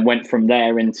 And then went from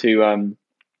there into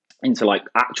like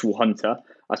actual Hunter,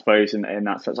 I suppose, in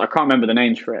that sense. I can't remember the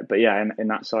names for it, but yeah, in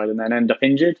that side, and then end up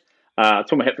injured. I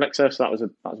tore my hip flexor, so that was a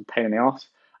pain in the ass.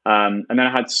 And then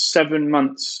I had 7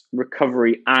 months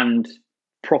recovery and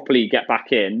properly get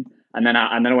back in, and then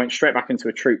I went straight back into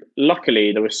a troop.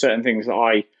 Luckily, there were certain things that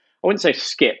I wouldn't say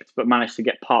skipped, but managed to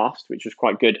get past, which was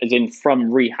quite good, as in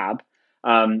from rehab.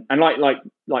 And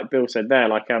like Bill said there,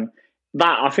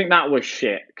 that I think that was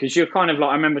shit, because you're kind of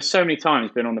like, I remember so many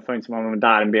times being on the phone to my mum and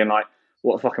dad and being like,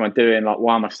 what the fuck am I doing? Like,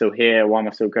 why am I still here? Why am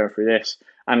I still going through this?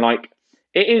 And like,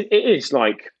 it is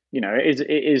like, it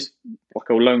is like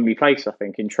a lonely place, I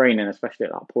think, in training, especially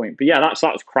at that point. But yeah, that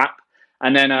was crap.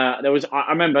 And then there was, I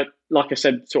remember, like I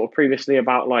said, sort of previously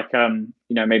about like,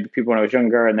 maybe people when I was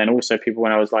younger, and then also people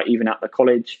when I was like, even at the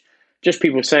college, just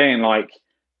people saying like,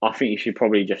 I think you should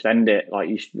probably just end it. Like,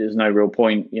 there's no real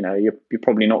point. You're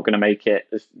probably not going to make it.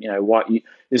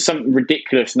 There's some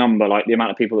ridiculous number, like the amount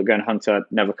of people that go and Hunter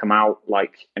never come out.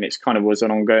 Like, and it's kind of was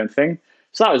an ongoing thing.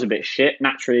 So that was a bit shit.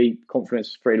 Naturally, confidence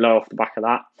was pretty low off the back of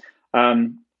that. I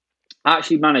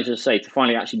actually managed to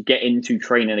finally actually get into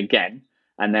training again,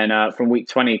 and then from week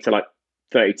 20 to like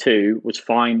 32 was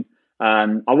fine.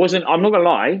 I'm not gonna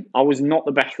lie, I was not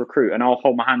the best recruit, and I'll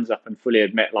hold my hands up and fully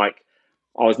admit, like,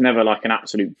 I was never like an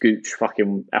absolute gooch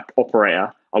fucking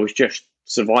operator. I was just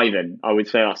surviving. I would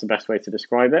say that's the best way to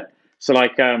describe it. So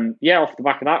like, off the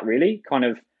back of that, really kind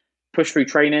of pushed through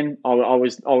training. I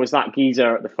was that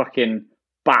geezer at the fucking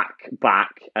back.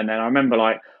 And then I remember,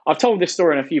 like, I've told this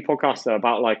story in a few podcasts though,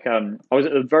 about like, I was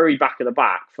at the very back of the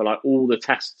back for like all the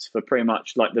tests for pretty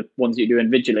much like the ones that you do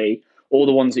individually, all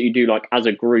the ones that you do like as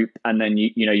a group, and then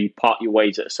you part your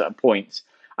ways at certain points.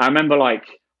 I remember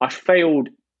like I failed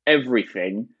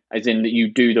everything, as in that you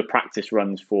do the practice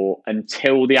runs for,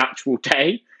 until the actual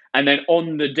day. And then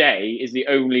on the day is the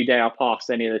only day I passed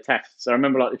any of the tests. So I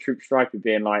remember like the troop striker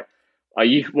being like,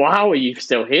 how are you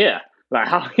still here? Like,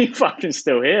 how are you fucking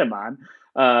still here, man?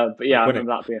 But yeah, I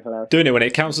remember that being hilarious. Doing it when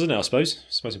it counts, isn't it, I suppose?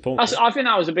 It's most important. I think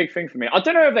that was a big thing for me. I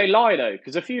don't know if they lie, though,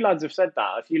 because a few lads have said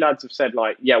that. A few lads have said,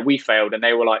 like, yeah, we failed, and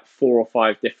they were like 4 or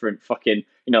 5 different fucking,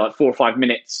 like 4 or 5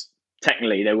 minutes,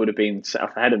 technically, they would have been set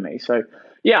off ahead of me. So,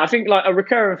 yeah, I think like a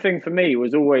recurring thing for me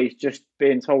was always just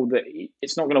being told that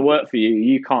it's not going to work for you.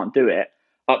 You can't do it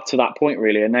up to that point,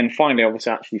 really. And then finally,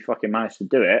 obviously, actually fucking managed to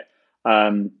do it.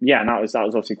 And that was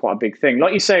obviously quite a big thing.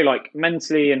 Like you say, like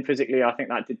mentally and physically, I think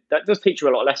that does teach you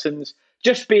a lot of lessons.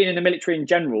 Just being in the military in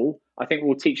general, I think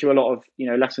will teach you a lot of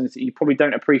lessons that you probably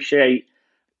don't appreciate.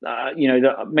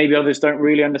 That maybe others don't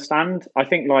really understand. I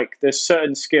think like there's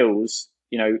certain skills,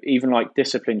 even like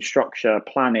discipline, structure,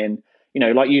 planning.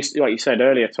 Like you said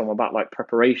earlier, Tom, about like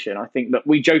preparation. I think that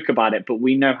we joke about it, but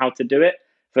we know how to do it.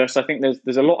 First, I think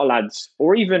there's a lot of lads,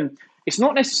 or even. It's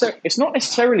not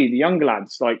necessarily the younger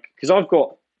lads, like, because I'll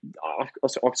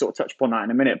sort of touch upon that in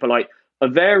a minute, but like a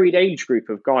varied age group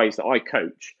of guys that I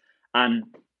coach, and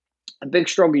a big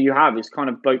struggle you have is kind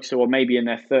of blokes who are maybe in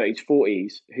their 30s,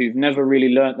 40s, who've never really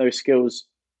learnt those skills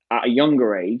at a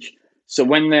younger age. So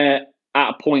when they're at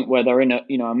a point where they're in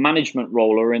a management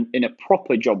role or in a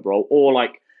proper job role, or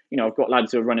like, I've got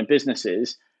lads who are running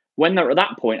businesses, when they're at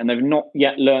that point and they've not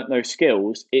yet learnt those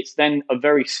skills, it's then a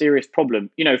very serious problem.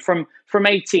 From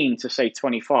 18 to say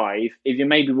 25, if you're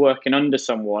maybe working under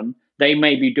someone, they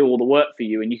maybe do all the work for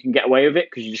you and you can get away with it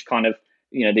because you just kind of,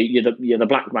 you're the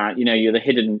black man, you're the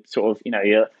hidden sort of,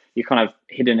 you're kind of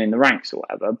hidden in the ranks or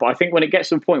whatever. But I think when it gets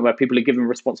to a point where people are given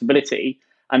responsibility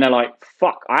and they're like,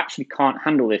 fuck, I actually can't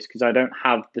handle this because I don't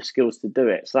have the skills to do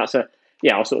it. So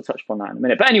I'll sort of touch upon that in a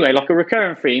minute. But anyway, like a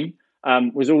recurring theme,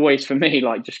 was always for me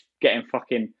like just getting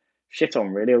fucking shit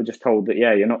on, really, or just told that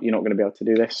you're not going to be able to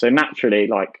do this. So naturally,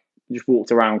 like, just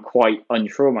walked around quite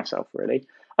unsure of myself, really.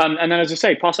 And then, as I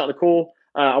say, passed out the call.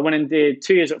 I went and did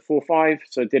 2 years at 4-5,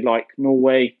 so I did like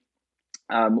Norway,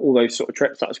 all those sort of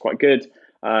trips. That was quite good.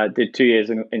 Did 2 years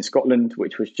in Scotland,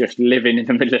 which was just living in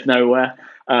the middle of nowhere.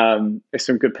 There's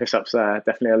some good piss ups there.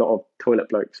 Definitely a lot of toilet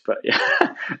blokes, but yeah,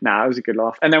 it was a good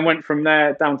laugh. And then went from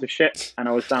there down to ship, and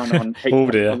I was down on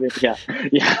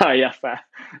yeah, fair.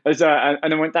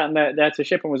 And then went down there to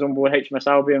ship and was on board HMS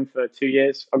Albion for 2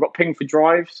 years. I got pinged for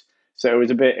drives, so it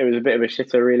was a bit of a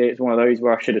shitter, really. It's one of those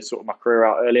where I should have sorted my career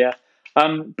out earlier.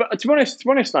 But to be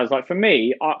honest, lads, like for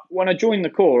me, when I joined the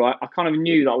Corps, I kind of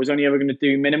knew that I was only ever going to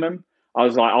do minimum. I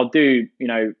was like, I'll do,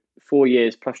 4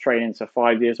 years plus training, so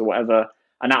 5 years or whatever,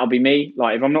 and that'll be me.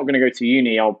 Like, if I'm not going to go to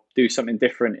uni, I'll do something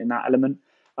different in that element.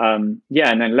 And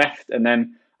then left. And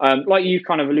then, like you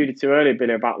kind of alluded to earlier,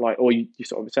 Billy, about like, or you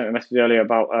sort of sent a message earlier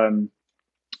about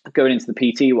going into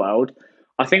the PT world.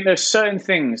 I think there's certain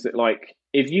things that, like,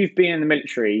 if you've been in the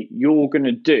military, you're going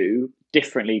to do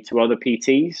differently to other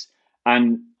PTs.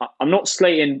 And I'm not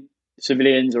slating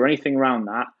civilians or anything around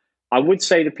that. I would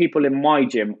say the people in my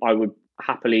gym, I would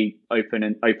happily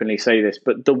openly say this,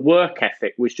 but the work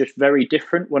ethic was just very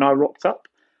different when I rocked up.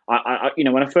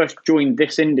 When I first joined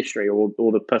this industry or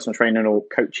the personal training or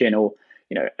coaching or,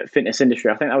 fitness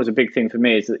industry, I think that was a big thing for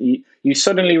me, is that you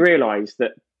suddenly realize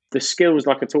that the skills,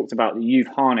 like I talked about, that you've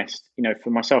harnessed, for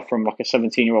myself from like a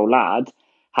 17-year-old lad,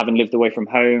 having lived away from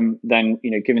home, then,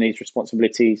 given these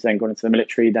responsibilities, then gone into the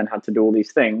military, then had to do all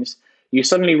these things, you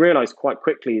suddenly realize quite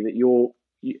quickly that you're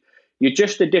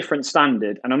just a different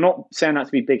standard. And I'm not saying that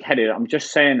to be big-headed. I'm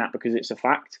just saying that because it's a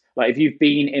fact. Like, if you've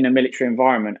been in a military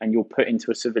environment and you're put into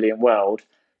a civilian world,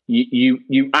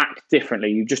 you act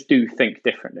differently. You just do think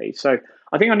differently. So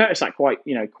I think I noticed that quite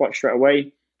straight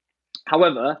away.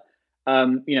 However,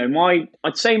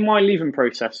 I'd say my leaving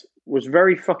process was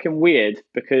very fucking weird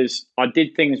because I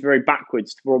did things very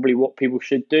backwards to probably what people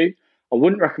should do. I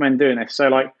wouldn't recommend doing this. So,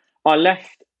 like, I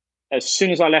left, as soon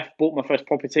as I left, bought my first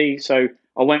property. So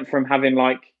I went from having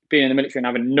being in the military and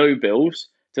having no bills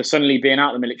to suddenly being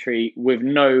out of the military with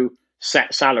no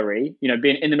set salary,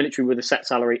 being in the military with a set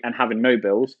salary and having no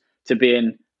bills, to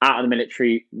being out of the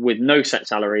military with no set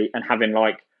salary and having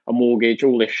like a mortgage,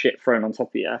 all this shit thrown on top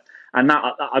of you. And that,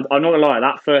 I'm not gonna lie,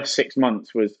 that first 6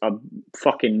 months was a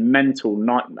fucking mental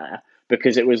nightmare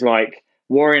because it was like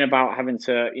worrying about having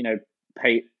to,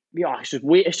 pay. Yeah, it's just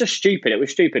weird. It's just stupid. It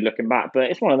was stupid looking back, but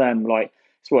it's one of them. Like,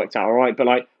 it's worked out all right. But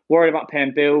like, worried about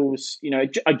paying bills,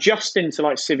 adjusting to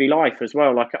like civvy life as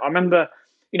well. Like, I remember,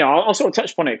 I'll sort of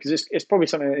touch upon it because it's probably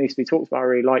something that needs to be talked about.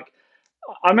 Really, like,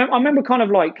 I remember kind of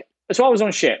like, so I was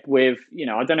on ship with,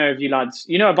 I don't know if you lads,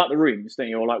 about the rooms, don't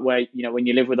you? Or like where, when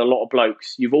you live with a lot of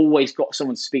blokes, you've always got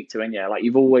someone to speak to, and like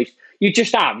you always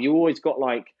got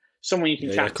like someone you can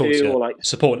Yeah, chat of course, to, yeah. or like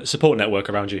support network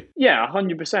around you. yeah,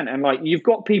 100%. And like you've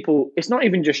got people. It's not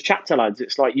even just chapter lads.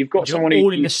 It's like you've got You're someone all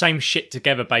who in the same shit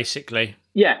together, basically.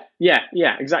 yeah,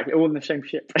 exactly. All in the same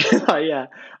ship. Like, yeah.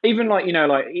 Even like,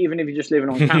 like even if you're just living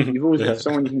on camp, you've always got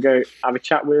someone you can go have a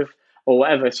chat with or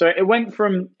whatever. So it went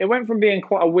from being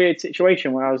quite a weird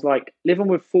situation where I was like living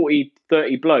with 40,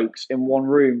 30 blokes in one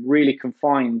room, really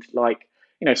confined, like,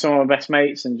 some of my best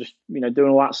mates and just,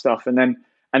 doing all that stuff. And then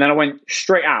I went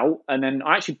straight out, and then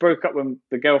I actually broke up with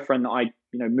the girlfriend that I,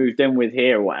 moved in with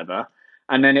here or whatever.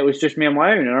 And then it was just me on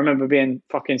my own. And I remember being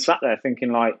fucking sat there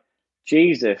thinking like,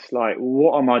 Jesus, like,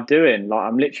 what am I doing? Like,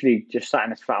 I'm literally just sat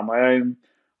in this flat on my own.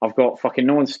 I've got fucking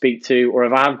no one to speak to, or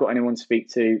if I have got anyone to speak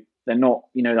to, they're not,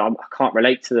 I can't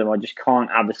relate to them. I just can't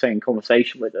have the same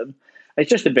conversation with them. It's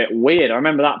just a bit weird. I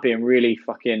remember that being really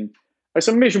fucking. There's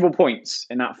some miserable points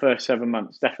in that first 7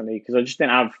 months, definitely, because I just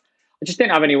didn't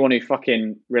have anyone who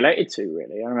fucking related to,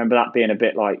 really. I remember that being a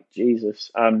bit like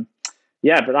Jesus.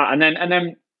 Yeah, but that, and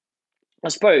then I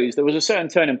suppose there was a certain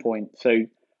turning point. So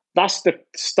that's the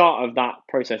start of that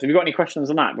process. Have you got any questions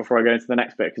on that before I go into the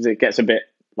next bit? Because it gets a bit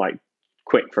like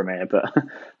quick from here, but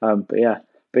that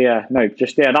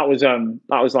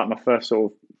was like my first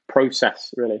sort of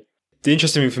process, really. The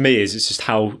interesting thing for me is it's just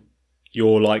how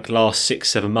your like last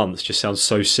 6-7 months just sounds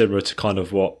so similar to kind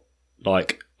of what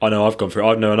like I know I've gone through.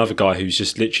 I know another guy who's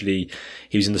just literally,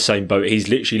 he was in the same boat. He's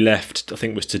literally left, I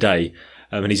think it was today.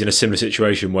 And he's in a similar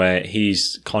situation where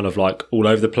he's kind of like all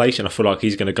over the place, and I feel like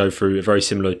he's going to go through a very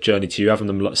similar journey to you. Having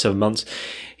them like 7 months,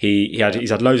 he's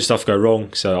had loads of stuff go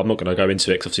wrong. So I'm not going to go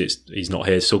into it because obviously he's not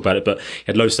here to talk about it. But he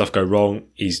had loads of stuff go wrong.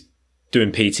 He's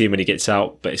doing PT when he gets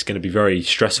out, but it's going to be very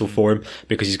stressful for him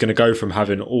because he's going to go from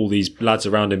having all these lads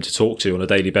around him to talk to on a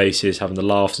daily basis, having the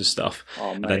laughs and stuff,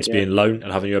 and then to being alone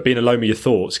and being alone with your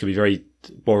thoughts can be very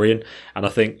worrying. And I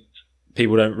think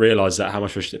people don't realise that how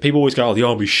much people always go, oh, the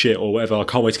army's shit or whatever. I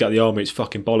can't wait to get out of the army. It's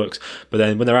fucking bollocks. But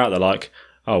then when they're out, they're like,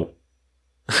 oh,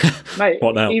 mate,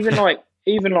 what now? Even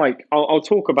like, I'll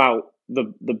talk about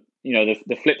the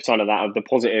flip side of that, of the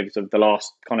positives of the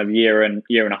last kind of year and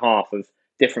a half of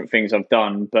different things I've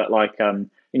done. But like,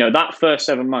 that first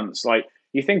 7 months, like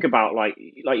you think about like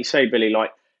you say, Billy,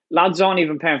 like lads aren't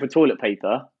even paying for toilet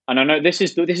paper. And I know this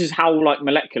is how like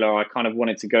molecular I kind of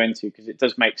wanted to go into, because it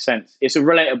does make sense. It's a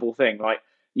relatable thing. Like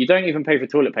you don't even pay for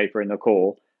toilet paper in the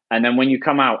Corps, and then when you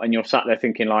come out and you're sat there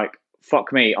thinking like,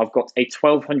 "Fuck me, I've got a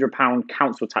 £1,200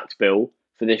 council tax bill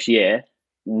for this year.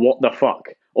 What the fuck?"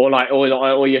 Or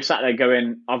you're sat there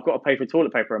going, "I've got to pay for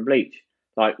toilet paper and bleach."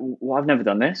 Like, well, I've never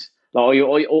done this. Like,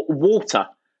 or water.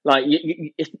 Like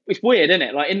it's weird, isn't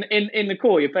it? Like in the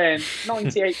Corps, you're paying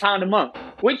 £98 a month,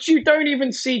 which you don't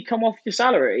even see come off your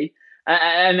salary,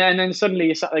 and then suddenly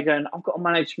you're sat there going, "I've got to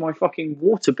manage my fucking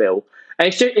water bill." And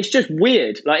it's just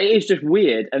weird. Like it is just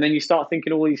weird. And then you start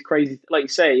thinking all these crazy, like you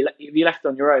say, if you're left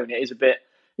on your own, it is a bit.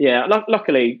 Yeah.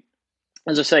 Luckily,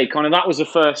 as I say, kind of that was the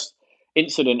first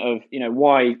incident of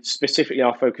why specifically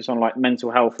I focus on like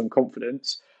mental health and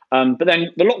confidence. But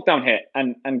then the lockdown hit,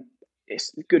 and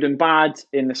it's good and bad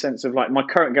in the sense of like my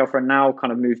current girlfriend now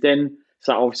kind of moved in.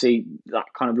 So obviously that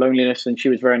kind of loneliness, and she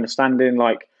was very understanding.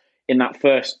 Like in that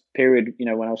first period,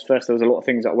 when I was first, there was a lot of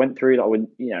things that I went through that I would,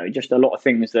 just a lot of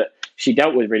things that she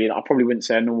dealt with really that I probably wouldn't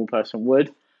say a normal person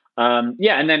would. And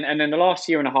then the last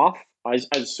year and a half, as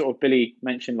sort of Billy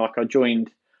mentioned, like I joined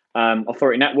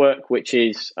Authority Network, which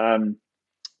is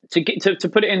to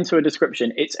put it into a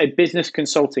description, it's a business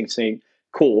consulting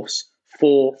course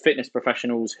for fitness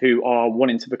professionals who are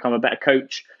wanting to become a better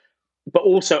coach, but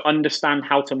also understand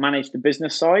how to manage the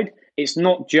business side. It's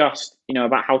not just,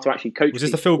 about how to actually coach. Was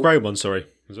this the Phil Gray one? Sorry,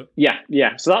 was it?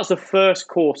 Yeah. So that's the first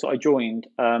course that I joined,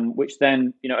 which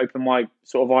then, opened my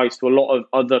sort of eyes to a lot of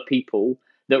other people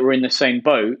that were in the same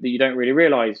boat that you don't really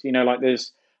realise. Like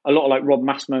there's a lot of like Rob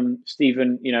Massman,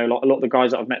 Stephen, like a lot of the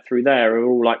guys that I've met through there are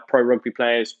all like pro rugby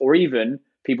players, or even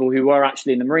people who are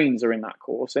actually in the Marines are in that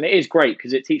course. And it is great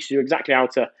because it teaches you exactly how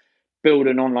to build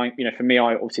an online, for me,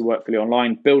 I obviously work fully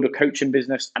online, build a coaching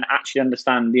business and actually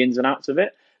understand the ins and outs of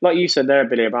it. Like you said there,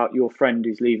 Billy, about your friend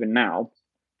who's leaving now.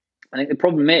 I think the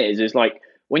problem is like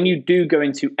when you do go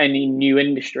into any new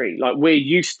industry, like we're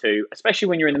used to, especially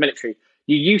when you're in the military,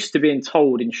 you're used to being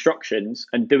told instructions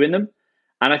and doing them.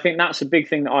 And I think that's a big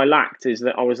thing that I lacked, is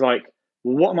that I was like,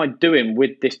 well, what am I doing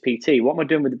with this PT? What am I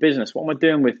doing with the business? What am I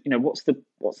doing with, what's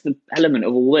the element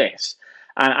of all this?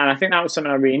 And I think that was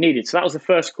something I really needed. So that was the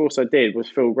first course I did, was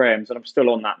Phil Graham's, and I'm still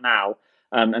on that now.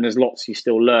 And there's lots you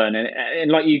still learn.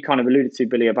 And like you kind of alluded to,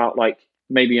 Billy, about like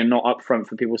maybe you're not upfront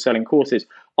for people selling courses.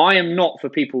 I am not for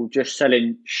people just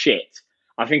selling shit.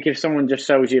 I think if someone just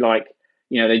sells you like,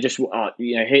 they just,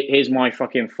 here's my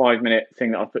fucking 5-minute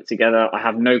thing that I've put together. I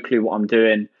have no clue what I'm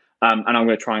doing, and I'm going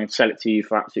to try and sell it to you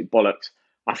for absolute bollocks.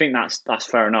 I think that's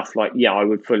fair enough. Like, yeah, I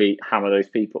would fully hammer those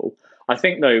people. I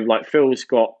think though, like Phil's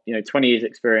got 20 years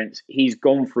experience. He's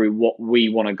gone through what we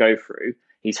want to go through.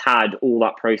 He's had all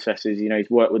that processes. He's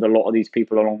worked with a lot of these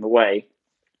people along the way,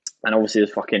 and obviously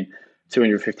there's fucking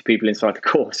 250 people inside the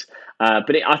course.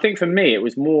 But I think for me, it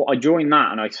was more, I joined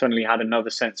that and I suddenly had another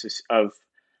sense of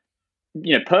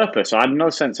purpose. I had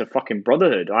another sense of fucking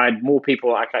brotherhood. I had more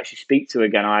people I could actually speak to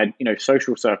again. I had,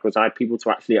 social circles. I had people to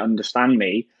actually understand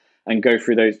me and go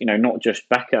through those, not just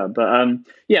Becca. But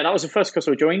that was the first course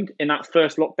I joined in that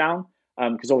first lockdown,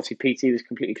 because obviously PT was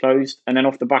completely closed. And then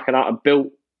off the back of that, I built,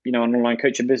 an online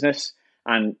coaching business,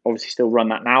 and obviously still run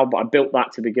that now, but I built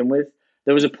that to begin with.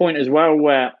 There was a point as well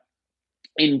where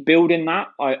in building that,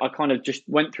 I kind of just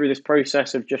went through this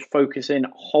process of just focusing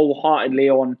wholeheartedly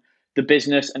on the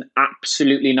business and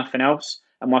absolutely nothing else.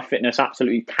 And my fitness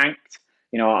absolutely tanked.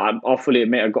 I'll fully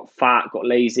admit I got fat, got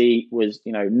lazy, was,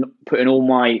 putting all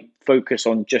my focus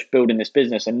on just building this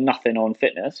business and nothing on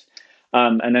fitness.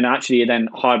 And then actually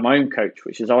hired my own coach,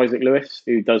 which is Isaac Lewis,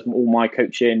 who does all my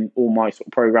coaching, all my sort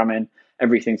of programming,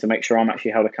 everything to make sure I'm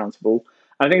actually held accountable.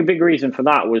 I think a big reason for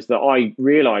that was that I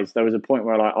realized there was a point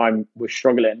where I was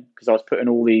struggling because I was putting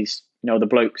all these, the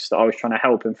blokes that I was trying to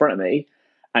help in front of me.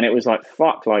 And it was like,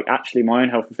 fuck, like actually my own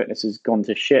health and fitness has gone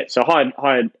to shit. So I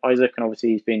hired Isaac, and obviously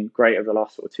he's been great over the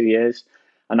last sort of 2 years.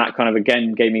 And that kind of,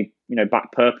 again, gave me,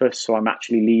 back purpose. So I'm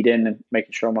actually leading and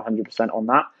making sure I'm 100% on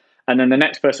that. And then the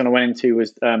next person I went into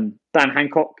was Dan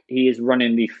Hancock. He is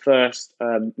running the first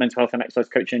mental health and exercise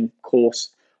coaching course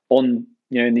in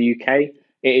the UK.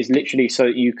 It is literally so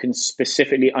that you can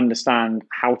specifically understand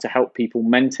how to help people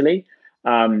mentally,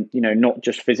 not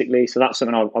just physically. So that's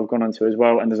something I've gone onto as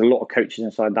well. And there's a lot of coaches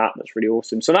inside that. That's really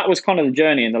awesome. So that was kind of the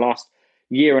journey in the last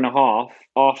year and a half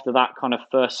after that kind of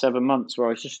first 7 months where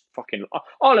I was just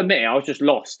I'll admit it, I was just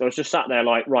lost. I was just sat there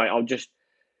like, right, I'll just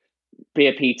be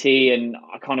a PT and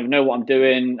I kind of know what I'm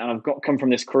doing. And I've come from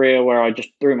this career where I just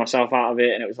threw myself out of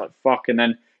it, and it was like, fuck. And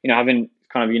then, having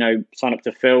kind of, sign up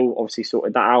to Phil, obviously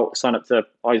sorted that out, sign up to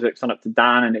Isaac, sign up to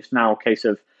Dan. And it's now a case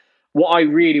of what I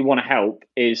really want to help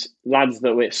is lads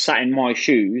that were sat in my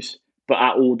shoes, but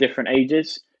at all different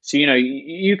ages. So,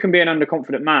 you can be an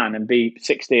underconfident man and be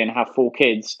 60 and have 4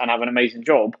 kids and have an amazing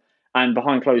job. And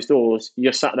behind closed doors,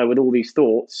 you're sat there with all these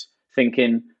thoughts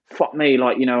thinking, fuck me,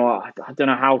 like, I don't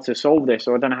know how to solve this,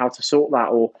 or I don't know how to sort that,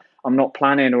 or I'm not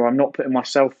planning, or I'm not putting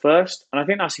myself first. And I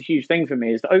think that's a huge thing for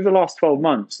me is that over the last 12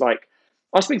 months, like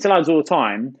I speak to lads all the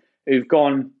time who've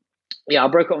gone, I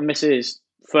broke up with Mrs.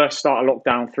 first start of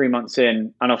lockdown 3 months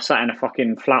in, and I've sat in a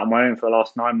fucking flat on my own for the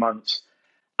last 9 months.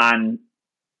 And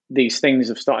these things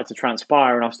have started to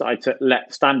transpire, and I've started to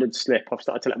let standards slip. I've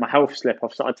started to let my health slip.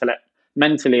 I've started to let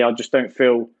mentally, I just don't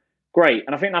feel great.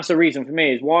 And I think that's the reason for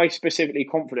me is why specifically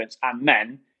confidence and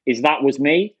men is that was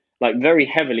me, like very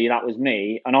heavily, that was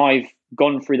me. And I've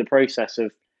gone through the process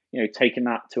of, taking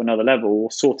that to another level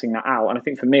or sorting that out. And I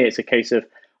think for me, it's a case of,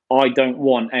 I don't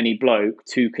want any bloke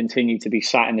to continue to be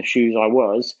sat in the shoes I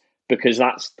was, because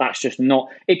that's just not,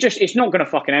 it's not going to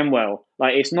fucking end well.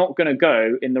 Like it's not going to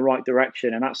go in the right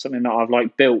direction. And that's something that I've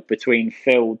like built between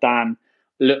Phil, Dan,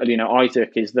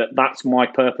 Isaac, is that's my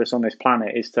purpose on this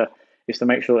planet is to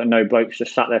make sure that no bloke's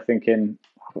just sat there thinking,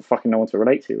 I've got fucking no one to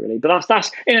relate to really. But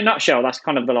that's in a nutshell, that's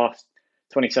kind of the last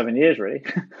 27 years really.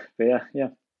 But yeah.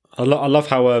 I love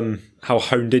how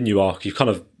honed in you are. You've kind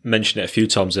of mentioned it a few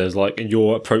times. There's like in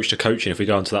your approach to coaching, if we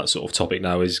go into that sort of topic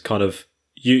now, is kind of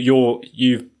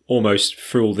you've almost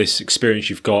through all this experience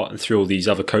you've got and through all these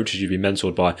other coaches you've been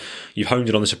mentored by, you've honed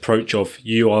in on this approach of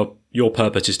your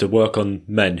purpose is to work on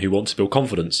men who want to build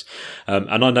confidence.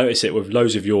 And I notice it with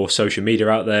loads of your social media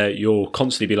out there. You'll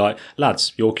constantly be like,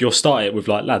 lads, you'll start it with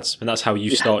like lads. And that's how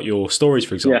you start your stories,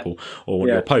 for example, or one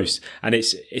of your posts. And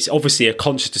it's obviously a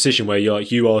conscious decision where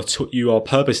you are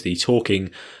purposely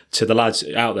talking to the lads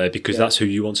out there because that's who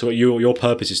you want to. Your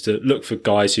purpose is to look for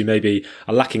guys who maybe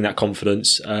are lacking that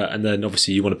confidence, and then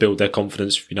obviously you want to build their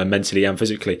confidence, mentally and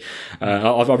physically. I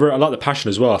like the passion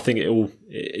as well. I think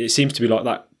it seems to be like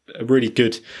that. It's a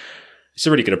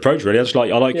really good approach. Really,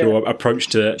 I like your approach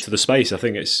to the space. I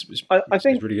think it's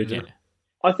really good. Yeah.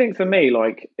 I think for me,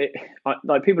 like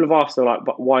people have asked, they're like,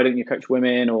 but why don't you coach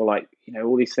women, or like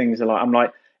all these things are like. I'm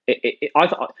like.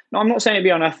 No, I'm not saying it'd be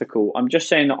unethical. I'm just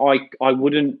saying that I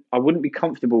wouldn't be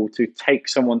comfortable to take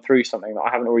someone through something that I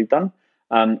haven't already done.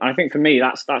 And I think for me,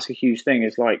 that's a huge thing.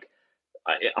 Is like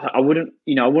I wouldn't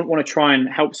want to try and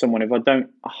help someone if I don't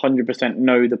 100%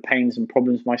 know the pains and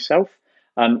problems myself.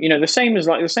 The same as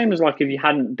like if you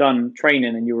hadn't done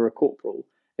training and you were a corporal.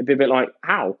 It'd be a bit like,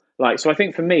 how? Like, so I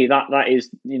think for me, that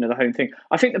is, the home thing.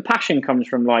 I think the passion comes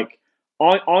from like,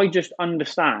 I just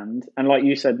understand, and like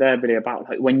you said there, Billy, about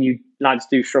like when lads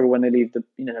do struggle when they leave the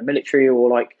military, or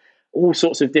like all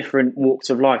sorts of different walks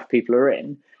of life people are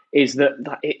in, is that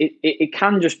it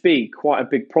can just be quite a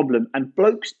big problem, and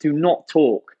blokes do not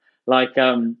talk. Like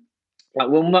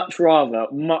we'll much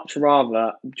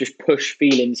rather just push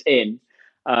feelings in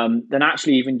than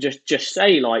actually even just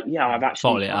say like, yeah, I've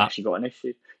actually got an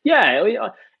issue. Yeah,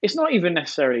 it's not even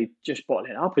necessarily just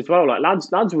bottling it up as well. Like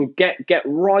lads will get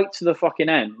right to the fucking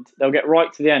end. They'll get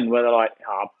right to the end where they're like,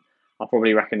 I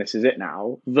probably reckon this is it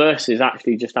now. Versus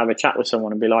actually just have a chat with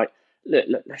someone and be like,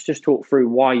 let's just talk through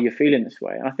why you're feeling this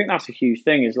way. And I think that's a huge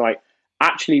thing, is like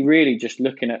actually really just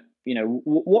looking at,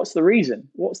 what's the reason?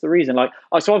 Like,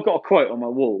 so I've got a quote on my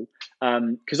wall.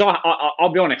 Because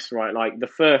I'll be honest, right? Like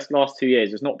the last 2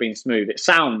 years has not been smooth. It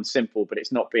sounds simple, but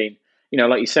it's not been,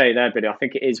 like you say there, Billy, I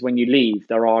think it is when you leave,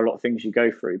 there are a lot of things you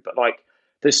go through, but like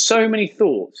there's so many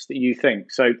thoughts that you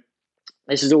think. So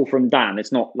this is all from Dan.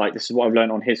 It's not like this is what I've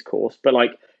learned on his course, but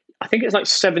like, I think it's like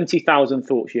 70,000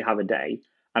 thoughts you have a day.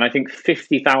 And I think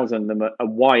 50,000 of them are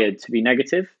wired to be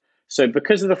negative. So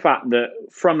because of the fact that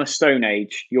from a stone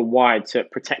age, you're wired to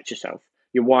protect yourself,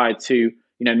 you're wired to,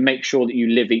 make sure that you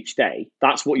live each day.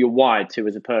 That's what you're wired to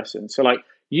as a person. So like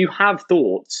you have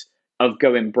thoughts of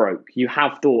going broke. You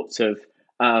have thoughts of,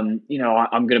 I'm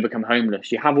going to become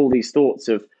homeless. You have all these thoughts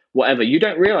of whatever. You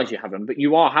don't realize you have them, but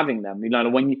you are having them.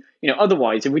 When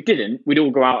otherwise, if we didn't, we'd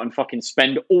all go out and fucking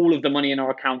spend all of the money in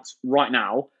our accounts right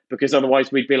now, because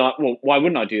otherwise we'd be like, well, why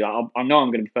wouldn't I do that? I know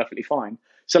I'm going to be perfectly fine.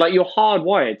 So like you're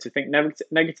hardwired to think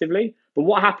negatively. But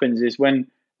what happens is when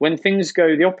things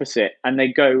go the opposite and they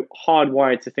go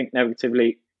hardwired to think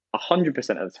negatively 100%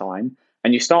 of the time,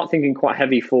 and you start thinking quite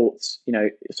heavy thoughts,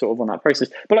 sort of on that process.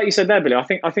 But like you said there, Billy, I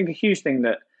think a huge thing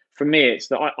that for me, it's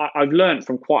that I've learned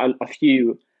from quite a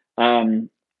few, I don't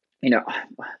know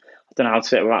how to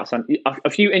say it without saying, a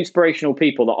few inspirational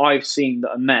people that I've seen that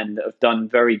are men that have done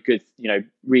very good,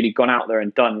 really gone out there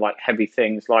and done like heavy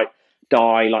things like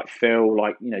Di, like Phil,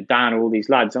 like, Dan, all these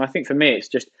lads. And I think for me, it's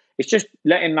just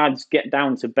letting lads get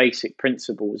down to basic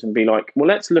principles and be like, well,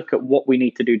 let's look at what we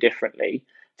need to do differently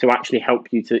to actually help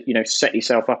you to, set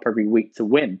yourself up every week to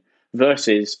win,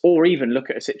 versus, or even look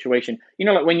at a situation,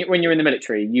 like when you're in the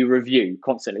military, you review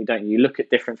constantly, don't you? You look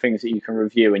at different things that you can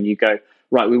review and you go,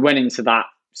 right, we went into that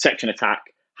section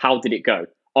attack. How did it go?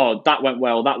 Oh, that went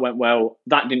well.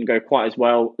 That didn't go quite as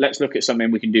well. Let's look at something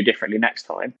we can do differently next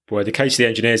time. Boy, the case of the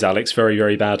engineers, Alex, very,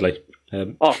 very badly.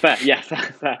 Fair. Yeah,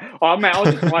 fair. Oh, mate, I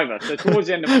was a driver. So towards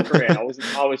the end of my career, I was.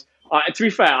 To be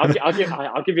fair,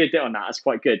 I'll give you a dit on that. That's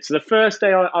quite good. So the first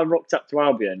day I rocked up to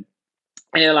Albion,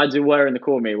 any of the lads who were in the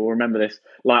Corps with me will remember this.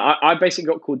 Like I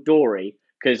basically got called Dory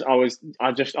because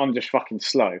I'm just fucking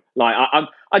slow. Like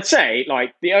I'd say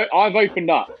like I've opened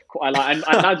up quite like,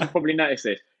 and lads will probably notice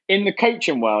this. In the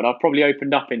coaching world, I've probably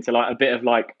opened up into like a bit of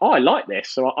like, oh, I like this,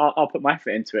 so I'll put my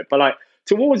effort into it. But like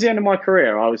towards the end of my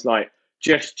career, I was like,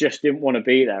 just didn't want to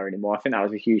be there anymore. I think that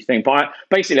was a huge thing. But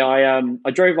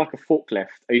I drove like a forklift.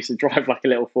 I used to drive like a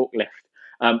little forklift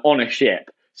on a ship.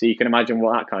 So you can imagine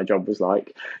what that kind of job was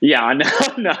like. Yeah, I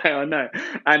know.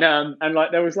 And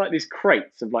like there was like these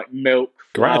crates of like milk,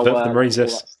 flour, the Marines all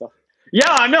that stuff.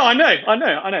 Yeah, I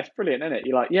know. It's brilliant, isn't it?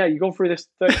 You're like, yeah, you've gone through this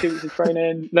 32 weeks of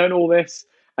training, learn all this,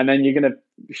 and then you're gonna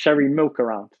sherry milk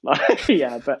around. Like,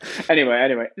 yeah, but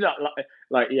anyway,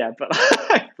 but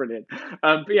brilliant.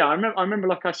 But yeah, I remember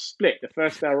like I split the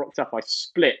first day I rocked up. I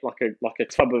split like a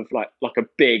tub of like a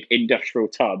big industrial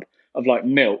tub of like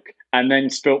milk, and then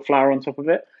spilt flour on top of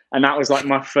it. And that was like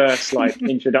my first like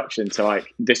introduction to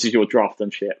like, this is your draft on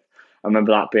ship. I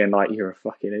remember that being like, you're a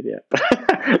fucking idiot.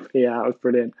 Yeah, it was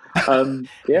brilliant.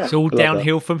 Yeah, it's all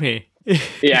downhill from here.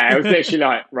 Yeah, it was literally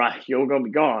like, right, you're gonna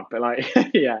be gone. But like,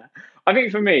 yeah, I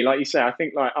think for me, like you say, I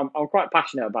think like I'm quite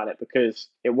passionate about it because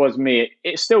it was me.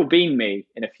 It's still been me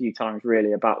in a few times,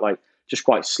 really, about like just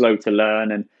quite slow to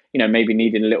learn and maybe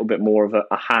needing a little bit more of a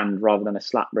hand rather than a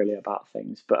slap, really, about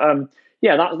things. But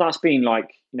yeah, that's been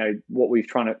like what we've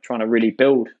trying to really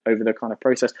build over the kind of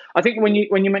process. I think when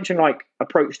you mention like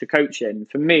approach to coaching,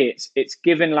 for me, it's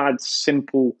giving lads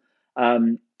simple,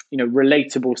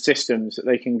 relatable systems that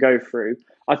they can go through.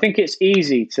 I think it's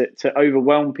easy to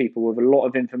overwhelm people with a lot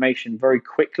of information very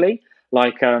quickly.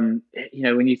 Like when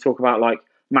you talk about like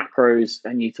macros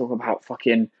and you talk about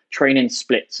fucking training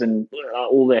splits and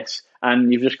all this,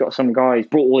 and you've just got some guy who's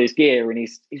brought all his gear and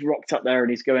he's rocked up there and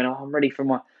he's going, oh, I'm ready for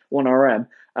my 1RM.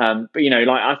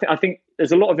 But I think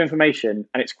there's a lot of information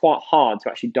and it's quite hard to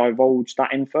actually divulge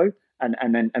that info and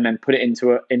then put it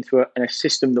into a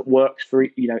system that works for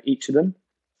each of them.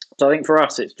 So I think for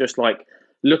us, it's just like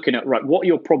looking at, right, what are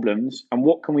your problems and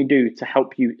what can we do to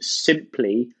help you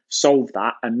simply solve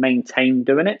that and maintain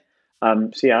doing it?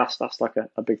 So yeah, that's like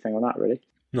a big thing on that, really.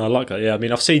 No, I like that. Yeah, I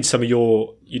mean, I've seen some of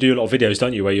you do a lot of videos,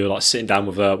 don't you, where you're like sitting down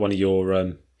with one of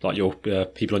your your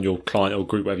people on your client or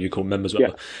group, whatever you call members.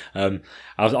 Whatever. Yeah.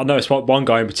 I noticed one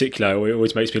guy in particular. It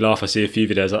always makes me laugh. I see a few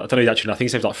videos. I don't know his actual name. I think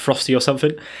his name's like Frosty or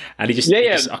something. And he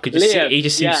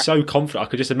just seems so confident. I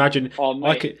could just imagine. Oh,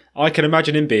 I can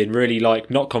imagine him being really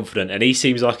like not confident, and he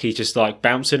seems like he's just like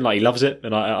bouncing, like he loves it.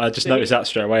 And I just noticed that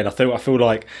straight away. And I feel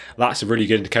like that's a really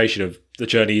good indication of the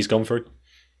journey he's gone through.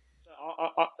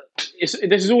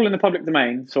 This is all in the public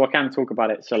domain, so I can talk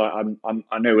about it. So like,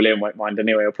 I know Liam won't mind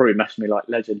anyway. He'll probably message me like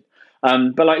legend.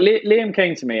 But like Liam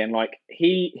came to me and like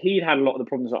he'd had a lot of the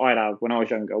problems that I'd had when I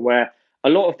was younger, where a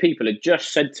lot of people had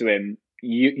just said to him,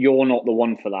 "You're not the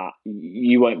one for that.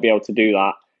 You won't be able to do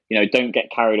that. You know, don't get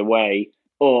carried away."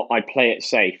 Or I play it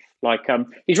safe. Like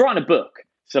he's writing a book.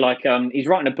 So like he's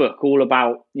writing a book all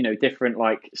about, you know, different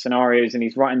like scenarios, and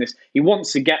he's writing this. He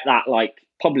wants to get that like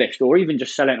published or even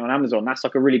just sell it on Amazon. That's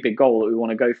like a really big goal that we want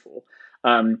to go for.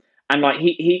 And like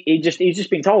he's just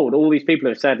been told, all these people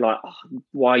have said like, oh,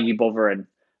 why are you bothering?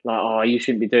 Like, oh, you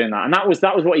shouldn't be doing that. And that was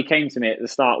what he came to me at the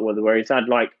start with, where he's had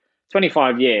like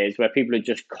 25 years where people had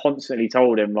just constantly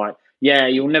told him like, yeah,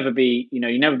 you'll never be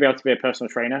able to be a personal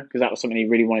trainer, because that was something he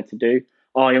really wanted to do.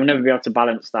 Oh, you'll never be able to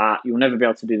balance that. You'll never be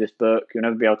able to do this book. You'll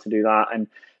never be able to do that. And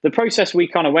the process we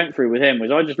kind of went through with him was,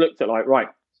 I just looked at like, right,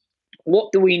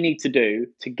 what do we need to do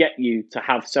to get you to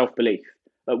have self-belief?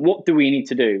 Like, what do we need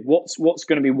to do? What's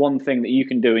going to be one thing that you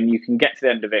can do, and you can get to the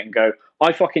end of it and go,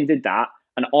 I fucking did that,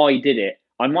 and I did it.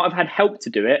 I might have had help to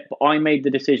do it, but I made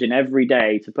the decision every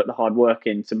day to put the hard work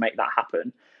in to make that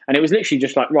happen. And it was literally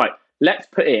just like, right, let's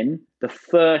put in the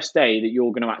first day that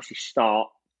you're going to actually start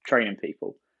training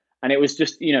people. And it was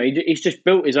just, you know, he's just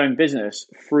built his own business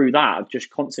through that, of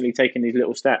just constantly taking these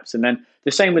little steps. And then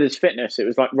the same with his fitness. It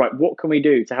was like, right, what can we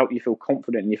do to help you feel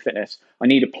confident in your fitness? I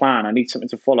need a plan. I need something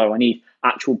to follow. I need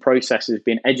actual processes,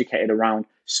 being educated around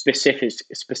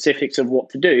specifics of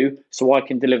what to do, so I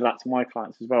can deliver that to my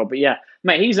clients as well. But yeah,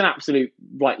 mate, he's an absolute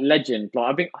like legend.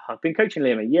 Like I've been coaching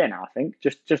Liam a year now, I think,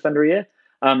 just under a year.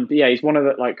 But yeah, he's one of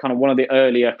the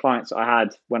earlier clients that I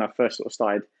had when I first sort of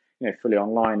started, you know, fully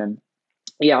online. And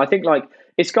yeah, I think like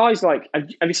it's guys like, have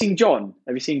you seen John?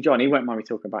 Have you seen John? He won't mind me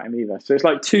talking about him either. So it's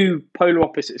like two polar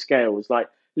opposite scales. Like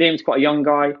Liam's quite a young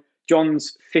guy.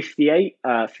 John's 58,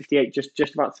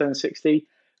 just about to turn 60.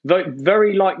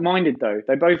 Very like-minded though.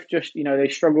 They both just, you know, they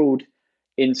struggled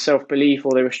in self-belief,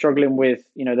 or they were struggling with,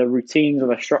 you know, their routines or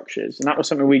their structures. And that was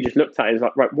something we just looked at, is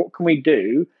like, right, what can we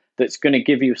do that's going to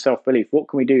give you self-belief? What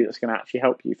can we do that's going to actually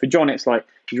help you? For John, it's like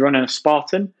he's running a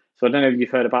Spartan. So I don't know if you've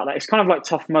heard about that. It's kind of like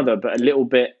Tough Mudder, but a little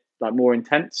bit like more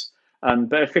intense.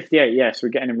 But at 58, yes, we're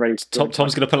getting him ready.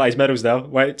 Tom's going to pull out his medals now.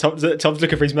 Wait, Tom's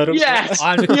looking for his medals? Yes!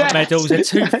 I'm looking for medals. They're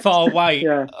too far away.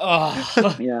 Yeah.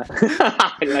 Oh. Yeah.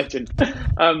 Legend.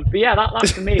 But yeah, that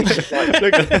for me is just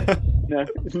like... no,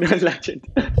 legend.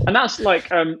 And that's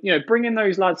like, you know, bringing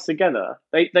those lads together,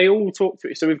 they all talk to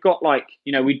it. So we've got like,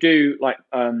 you know, we do like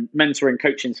mentoring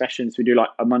coaching sessions. We do like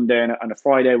a Monday and a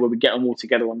Friday where we get them all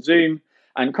together on Zoom.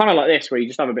 And kind of like this, where you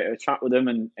just have a bit of a chat with them,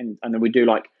 and then we do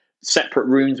like separate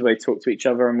rooms where they talk to each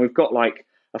other. And we've got like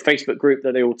a Facebook group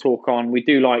that they all talk on. We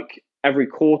do like every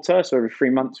quarter, so every 3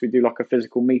 months, we do like a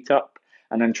physical meetup,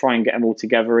 and then try and get them all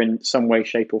together in some way,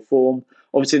 shape, or form.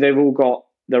 Obviously, they've all got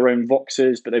their own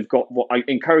Voxers, but they've got what I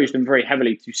encourage them very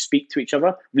heavily to speak to each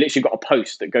other. We've literally got a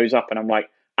post that goes up, and I'm like,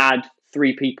 add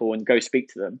 3 people and go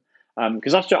speak to them.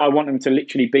 Because that's what I want them to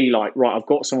literally be like, right, I've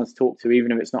got someone to talk to,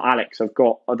 even if it's not Alex, I've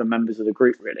got other members of the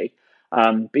group, really.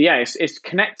 But yeah, it's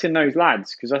connecting those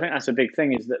lads, because I think that's a big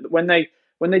thing, is that when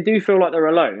they do feel like they're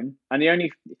alone, and the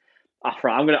only,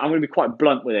 right, I'm gonna be quite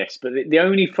blunt with this, but the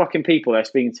only fucking people they're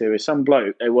speaking to is some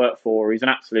bloke they work for who's an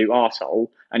absolute arsehole,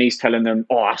 and he's telling them,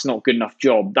 oh, that's not good enough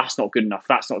job, that's not good enough,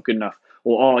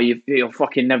 or oh, you'll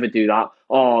fucking never do that,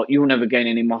 oh, you'll never gain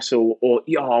any muscle, or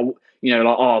oh, you know,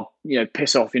 like, oh, you know,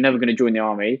 piss off, you're never going to join the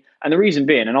army. And the reason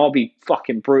being, and I'll be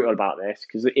fucking brutal about this,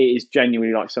 because it is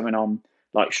genuinely like something I'm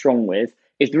like strong with,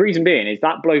 is the reason being is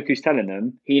that bloke who's telling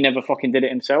them, he never fucking did it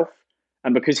himself.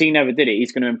 And because he never did it,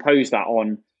 he's going to impose that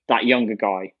on that younger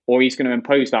guy, or he's going to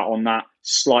impose that on that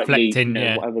slightly, Flecting, you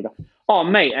know, whatever. Oh,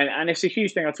 mate, and it's a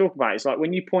huge thing I talk about. It's like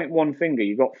when you point one finger,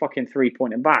 you've got fucking 3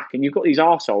 pointing back, and you've got these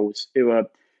arseholes who are,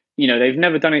 you know, they've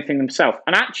never done anything themselves.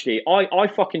 And actually, I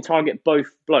fucking target both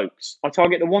blokes. I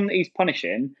target the one that he's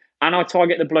punishing, and I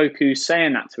target the bloke who's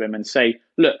saying that to him, and say,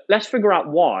 look, let's figure out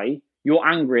why you're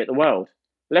angry at the world.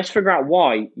 Let's figure out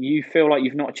why you feel like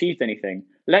you've not achieved anything.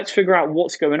 let's figure out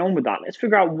what's going on with that. Let's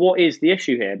figure out what is the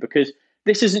issue here, because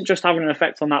this isn't just having an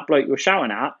effect on that bloke you're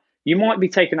shouting at. You might be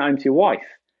taking that home to your wife.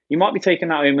 You might be taking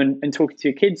that home and talking to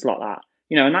your kids like that.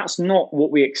 And that's not what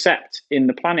we accept in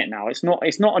the planet now. It's not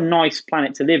a nice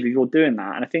planet to live if you're doing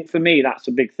that. And I think for me, that's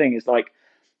a big thing, is like,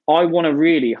 I want to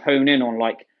really hone in on,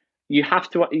 like, you have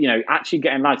to, actually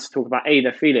getting lads to talk about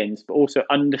their feelings, but also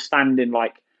understanding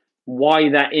like why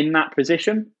they're in that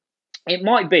position. It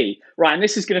might be, right, and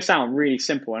this is going to sound really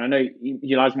simple, and I know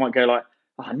you lads might go like,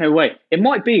 oh, no way. It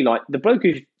might be like the bloke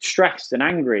who's stressed and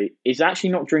angry is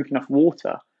actually not drinking enough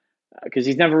water, because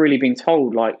he's never really been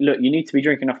told, like, look, you need to be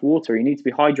drinking enough water, you need to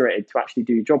be hydrated to actually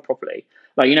do your job properly.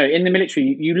 Like, in the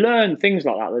military, you learn things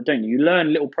like that, don't you? You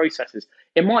learn little processes.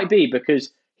 It might be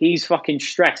because he's fucking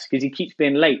stressed because he keeps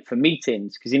being late for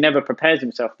meetings because he never prepares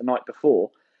himself the night before.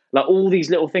 Like, all these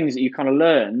little things that you kind of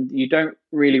learn, you don't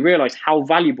really realize how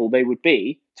valuable they would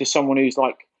be to someone who's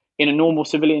like in a normal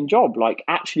civilian job, like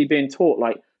actually being taught,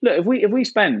 like, look, if we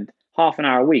spend half an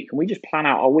hour a week and we just plan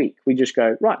out our week, we just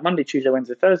go, right, Monday, Tuesday,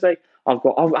 Wednesday, Thursday, I've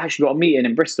actually got a meeting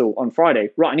in Bristol on Friday.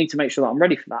 Right, I need to make sure that I'm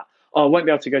ready for that. Oh, I won't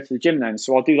be able to go to the gym then,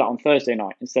 so I'll do that on Thursday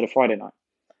night instead of Friday night.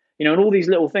 And all these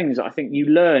little things that I think you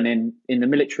learn in the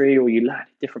military, or you learn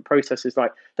different processes,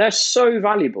 like, they're so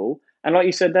valuable. And like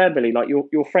you said there, Billy, like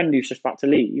your friend who's just about to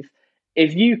leave,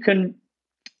 if you can,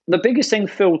 the biggest thing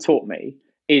Phil taught me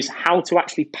is how to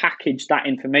actually package that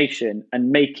information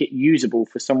and make it usable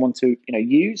for someone to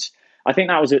use. I think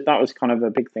that was kind of a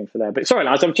big thing for there. But sorry,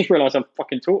 lads, I've just realised I've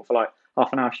fucking talked for like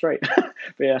half an hour straight. But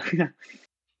yeah.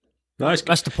 No,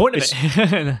 that's the point of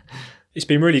it. It's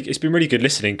been really good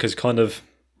listening, because kind of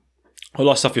a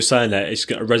lot of stuff you're saying there is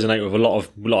going to resonate with a lot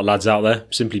of lads out there,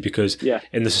 simply because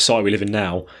in the society we live in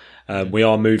now, we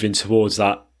are moving towards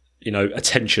that,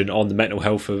 attention on the mental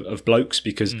health of blokes.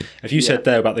 Because if you said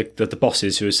there about the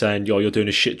bosses who are saying, you're doing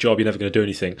a shit job, you're never going to do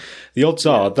anything, the odds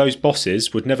are those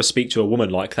bosses would never speak to a woman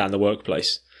like that in the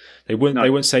workplace. They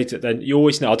wouldn't say to then. You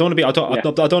always know. I don't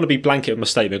want to be blanket of my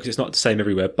statement, because it's not the same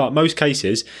everywhere. But most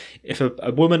cases, if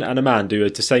a woman and a man do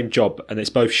the same job and it's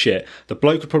both shit, the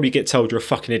bloke would probably get told you're a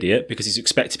fucking idiot because he's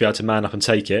expected to be able to man up and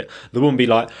take it. The woman would be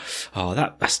like, oh,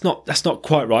 that's not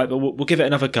quite right, but we'll give it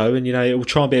another go, and we'll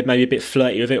try and be maybe a bit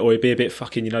flirty with it, or be a bit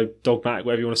fucking dogmatic,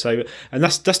 whatever you want to say. And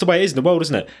that's the way it is in the world,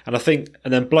 isn't it? And I think,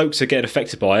 and then blokes are getting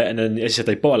affected by it, and then as you said,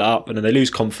 they bottle it up, and then they lose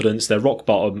confidence. They're rock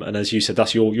bottom, and as you said,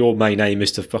 that's your main aim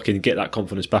is to fucking get that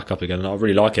confidence back up again. And I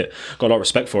really like it. Got a lot of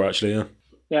respect for it, actually.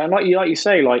 Yeah, and like you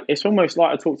say, like, it's almost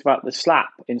like I talked about the slap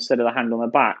instead of the hand on the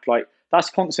back. Like, that's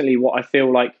constantly what I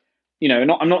feel like.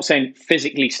 I'm not saying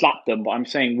physically slap them, but I'm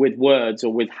saying with words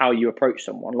or with how you approach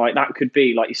someone. Like, that could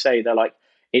be, like you say, they're like,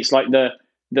 it's like the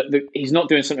he's not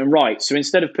doing something right. So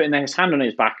instead of putting his hand on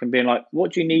his back and being like,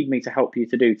 what do you need me to help you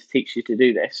to do, to teach you to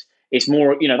do this? It's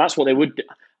more, that's what they would do.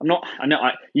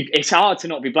 It's hard to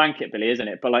not be blanket, Billy, isn't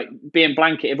it? But like, being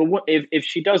blanket, if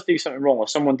she does do something wrong, or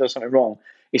someone does something wrong,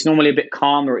 it's normally a bit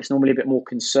calmer. It's normally a bit more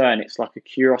concern. It's like a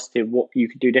curiosity of what you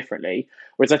could do differently.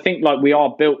 Whereas I think, like, we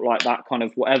are built like that kind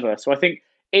of whatever. So I think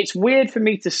it's weird for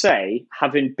me to say,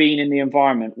 having been in the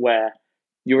environment where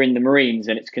you're in the Marines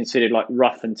and it's considered like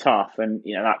rough and tough and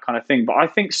that kind of thing. But I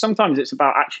think sometimes it's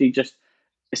about actually just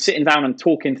sitting down and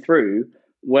talking through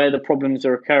where the problems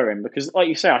are occurring, because like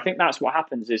you say, I think that's what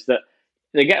happens, is that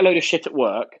they get a load of shit at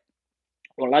work,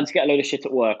 or lads get a load of shit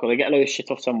at work, or they get a load of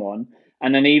shit off someone,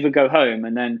 and then they either go home,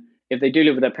 and then if they do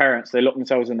live with their parents, they lock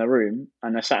themselves in their room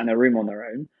and they're sat in their room on their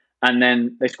own, and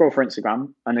then they scroll for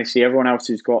Instagram and they see everyone else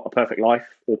who's got a perfect life,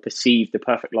 or perceive the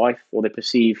perfect life, or they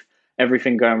perceive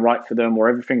everything going right for them, or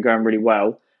everything going really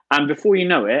well, and before you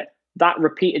know it, that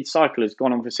repeated cycle has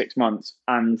gone on for 6 months,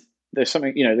 and there's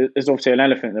something, there's obviously an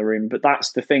elephant in the room, but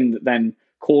that's the thing that then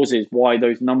causes why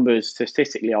those numbers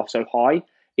statistically are so high,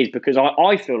 is because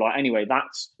I feel like, anyway,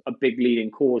 that's a big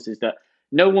leading cause, is that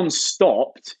no one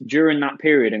stopped during that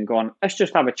period and gone, let's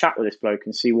just have a chat with this bloke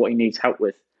and see what he needs help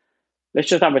with. Let's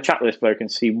just have a chat with this bloke and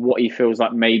see what he feels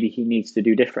like maybe he needs to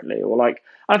do differently. Or like,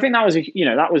 I think that was,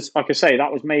 that was, like I say,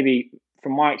 that was maybe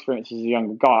from my experience as a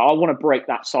younger guy. I want to break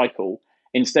that cycle.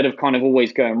 Instead of kind of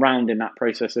always going round in that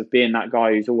process of being that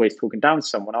guy who's always talking down to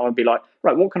someone, I would be like,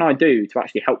 right, what can I do to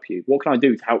actually help you? What can I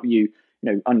do to help you,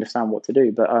 understand what to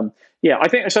do? But I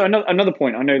think so. Another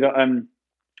point, I know that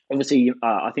obviously,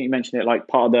 I think you mentioned it, like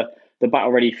part of the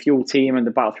Battle Ready Fuel team and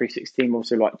the Battle 360 team,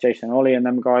 obviously like Jason and Ollie and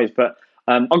them guys. But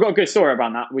I've got a good story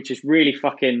about that, which is really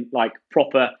fucking like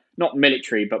proper, not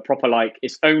military, but proper, like,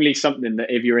 it's only something that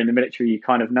if you're in the military, you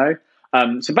kind of know.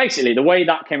 So basically, the way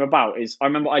that came about is, I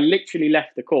remember I literally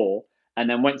left the Corps and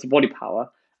then went to Body Power,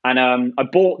 and I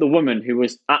bought the woman who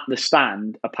was at the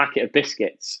stand a packet of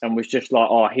biscuits and was just like,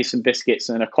 oh, here's some biscuits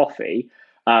and a coffee.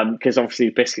 because obviously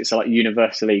biscuits are like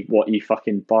universally what you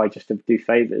fucking buy just to do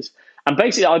favors. And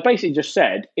I basically just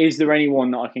said, is there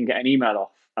anyone that I can get an email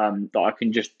off that I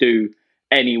can just do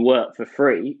any work for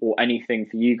free or anything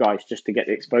for you guys just to get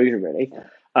the exposure really?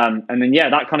 And then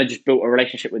that kind of just built a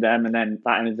relationship with them, and then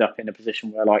that ended up in a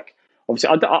position where like obviously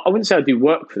I wouldn't say I do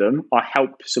work for them. I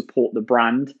help support the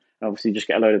brand. Obviously just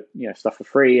get a load of stuff for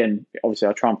free, and obviously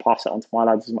I try and pass it on to my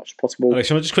lads as much as possible. Alex,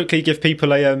 can I just quickly give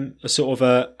people a sort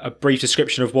of a brief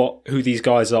description of who these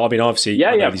guys are? I mean, obviously,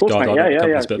 I know these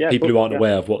guys are but people who aren't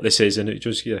aware of what this is, and it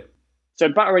just So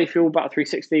Battle Ready Fuel, Battle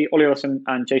 360, Ollie Olsen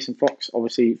and Jason Fox,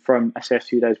 obviously from SAS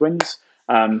 2 Days Wins,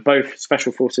 both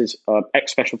Special Forces,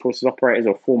 ex-Special Forces operators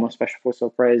or former Special Forces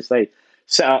operators. They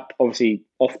set up obviously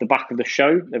off the back of the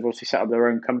show. They've obviously set up their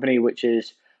own company, which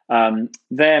is.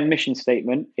 Their mission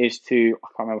statement is to, I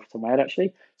can't remember off the top of my head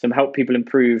actually, to help people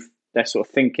improve their sort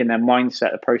of thinking, their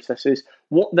mindset, their processes.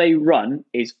 What they run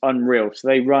is unreal. So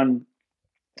they run,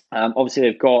 obviously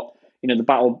they've got,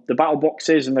 the battle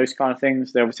boxes and those kind of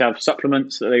things. They obviously have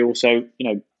supplements that they also,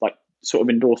 like sort of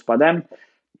endorsed by them.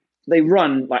 They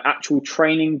run like actual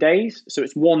training days. So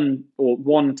it's 1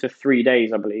 to 3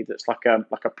 days, I believe. That's like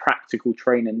a practical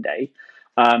training day.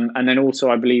 And then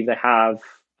also I believe they have,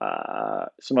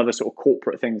 some other sort of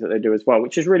corporate things that they do as well,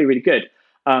 which is really, really good.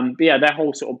 But their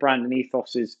whole sort of brand and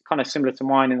ethos is kind of similar to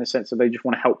mine in the sense that they just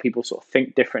want to help people sort of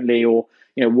think differently or,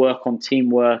 work on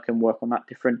teamwork and work on that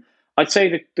different. I'd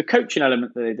say the coaching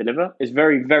element that they deliver is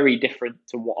very, very different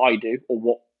to what I do or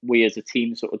what we as a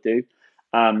team sort of do.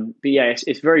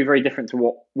 It's very, very different to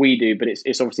what we do, but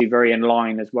it's obviously very in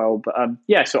line as well. But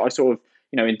so I sort of,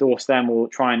 endorse them or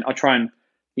try and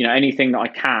anything that I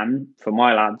can for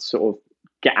my lads sort of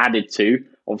get added to,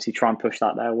 obviously try and push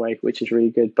that their way, which is really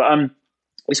good. But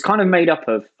it's kind of made up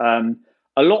of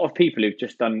a lot of people who've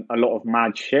just done a lot of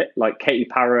mad shit. Like Katie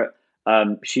Parrott,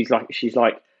 she's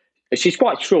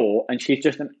quite short and she's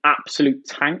just an absolute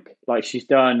tank. Like she's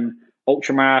done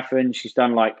ultra marathon, she's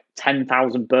done like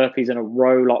 10,000 burpees in a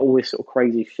row, like all this sort of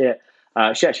crazy shit.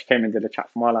 She actually came and did a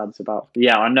chat for my lads about.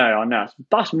 Yeah, I know.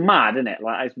 That's mad, isn't it?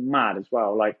 Like it's mad as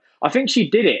well. Like I think she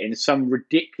did it in some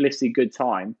ridiculously good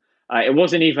time. It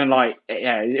wasn't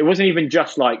even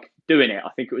just like doing it. I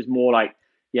think it was more like,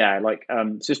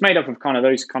 so it's made up of kind of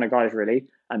those kind of guys really.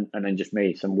 And then just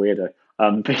me, some weirdo.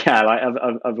 But yeah, like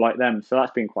of like them. So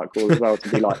that's been quite cool as well to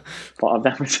be like part of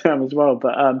them as well.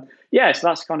 But so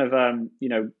that's kind of,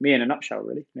 me in a nutshell,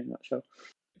 really.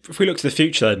 If we look to the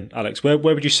future then, Alex, where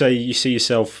would you say you see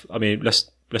yourself? I mean,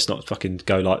 let's not fucking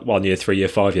go like 1 year, 3 year,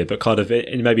 5 year, but kind of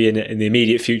maybe in the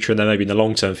immediate future and then maybe in the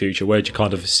long-term future, where do you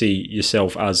kind of see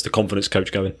yourself as the confidence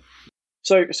coach going?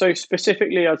 So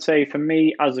specifically, I'd say for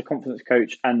me as a confidence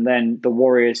coach and then the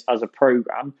Warriors as a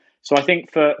program. So I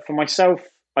think for myself,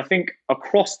 I think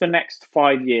across the next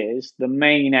 5 years, the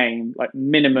main aim, like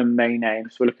minimum main aim,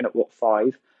 so we're looking at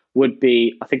 5, would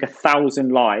be, I think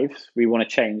 1,000 lives we want to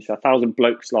change. 1,000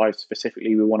 blokes' lives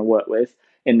specifically we want to work with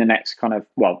in the next kind of,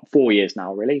 4 years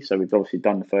now, really. So we've obviously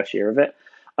done the first year of it.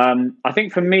 I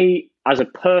think for me as a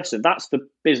person, that's the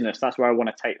business. That's where I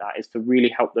want to take that, is to really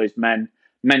help those men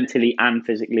mentally and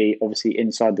physically, obviously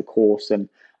inside the course and,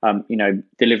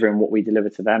 delivering what we deliver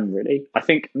to them, really. I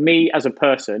think me as a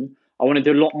person, I want to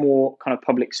do a lot more kind of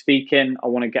public speaking. I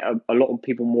want to get a lot of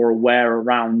people more aware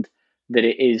around that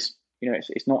it is,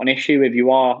 it's not an issue if you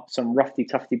are some roughy,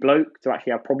 tufty bloke to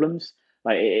actually have problems.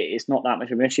 Like it's not that much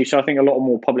of an issue. So I think a lot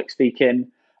more public speaking,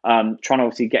 trying to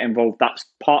obviously get involved. That's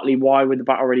partly why with the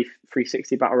Battle Ready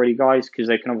 360 Battle Ready guys, because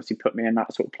they can obviously put me in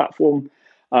that sort of platform.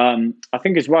 I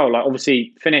think as well, like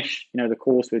obviously finish, the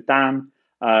course with Dan,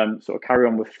 sort of carry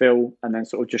on with Phil, and then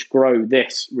sort of just grow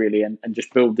this really and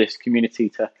just build this community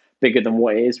to bigger than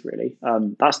what it is really.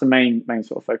 That's the main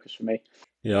sort of focus for me.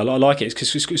 Yeah, I like it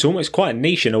because it's almost quite a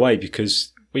niche in a way,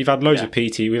 because we've had loads of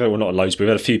PT. We've had, well, not loads, but we've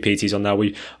had a few PTs on now.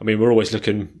 We're always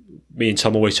looking. Me and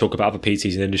Tom always talk about other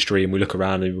PTs in the industry, and we look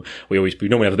around and we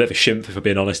normally have a bit of a shift, if we're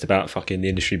being honest, about fucking the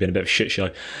industry being a bit of a shit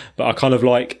show. But I kind of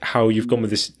like how you've gone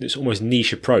with this almost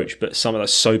niche approach, but something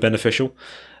that's so beneficial.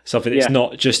 Something that's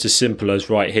not just as simple as,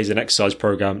 right, here's an exercise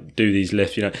program, do these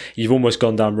lifts. You've almost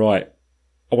gone down, right,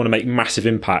 I want to make massive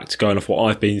impact going off what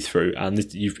I've been through,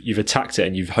 and you've attacked it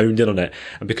and you've honed in on it.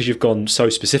 And because you've gone so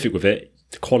specific with it,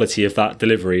 the quality of that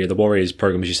delivery of the Warriors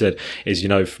program, as you said, is,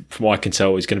 from what I can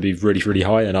tell, is going to be really, really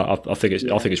high. And I think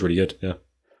it's really good. Yeah.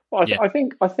 Well, I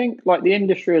think like the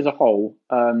industry as a whole,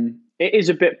 it is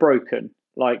a bit broken.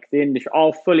 Like the industry,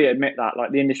 I'll fully admit that.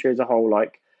 Like the industry as a whole,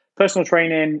 like personal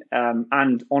training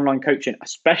and online coaching,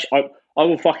 especially, I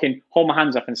will fucking hold my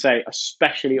hands up and say,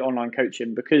 especially online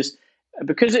coaching, because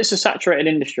it's a saturated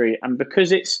industry, and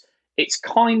because it's it's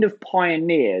kind of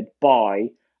pioneered by.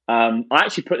 I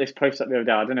actually put this post up the other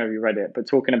day. I don't know if you read it, but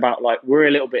talking about like we're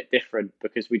a little bit different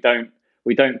because we don't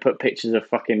put pictures of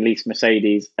fucking Lease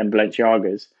Mercedes and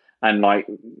Balenciagas and like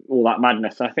all that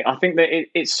madness. I think that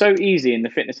it's so easy in the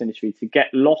fitness industry to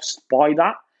get lost by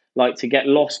that, like to get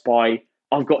lost by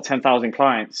I've got 10,000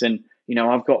 clients and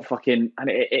I've got fucking, and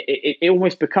it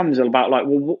almost becomes about like,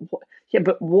 well, yeah,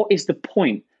 but what is the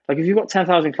point? Like if you've got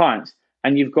 10,000 clients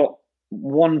and you've got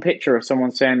one picture of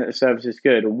someone saying that the service is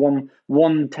good, or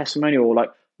one testimonial, or like,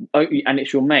 and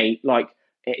it's your mate, like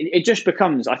it just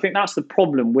becomes. I think that's the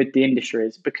problem with the industry,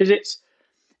 is because it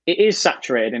is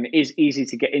saturated and it is easy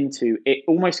to get into. It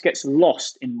almost gets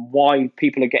lost in why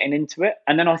people are getting into it.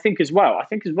 And then I think as well,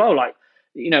 like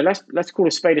let's call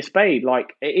a spade.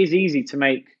 Like it is easy to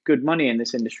make good money in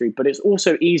this industry, but it's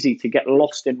also easy to get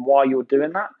lost in why you're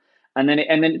doing that. And then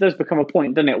it does become a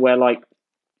point, doesn't it, where like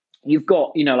you've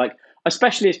got like.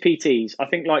 Especially as PTs, I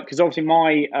think like, because obviously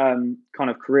my kind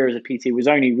of career as a PT was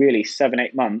only really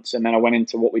 7-8 months. And then I went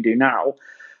into what we do now,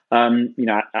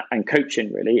 and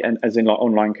coaching really, and as in like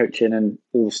online coaching and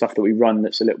all the stuff that we run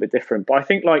that's a little bit different. But I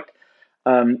think like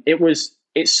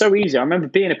it's so easy. I remember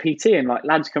being a PT and like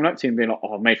lads coming up to me and being like,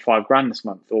 oh, I've made $5,000 this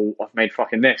month, or I've made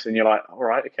fucking this. And you're like, all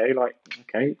right,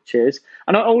 okay, cheers.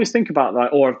 And I always think about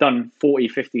like, or I've done 40,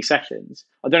 50 sessions.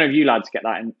 I don't know if you lads get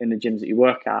that in the gyms that you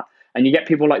work at. And you get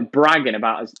people like bragging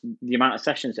about the amount of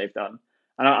sessions they've done.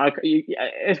 And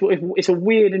it's a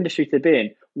weird industry to be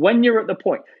in. When you're at the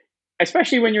point,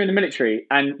 especially when you're in the military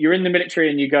and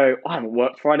you go, I haven't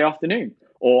worked Friday afternoon,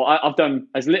 or I've done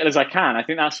as little as I can. I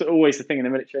think that's always the thing in the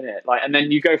military, isn't it? Like, and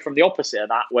then you go from the opposite of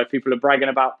that, where people are bragging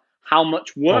about how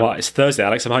much work. Oh, it's Thursday,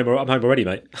 Alex. I'm home already,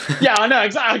 mate. Yeah, I know,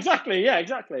 exactly. Yeah,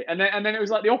 exactly. And then it was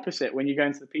like the opposite when you go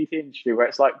into the PT industry, where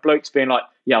it's like blokes being like,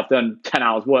 yeah, I've done 10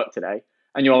 hours work today.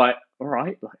 And you're like, all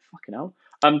right, like fucking hell.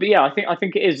 But yeah, I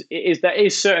think it is there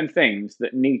is certain things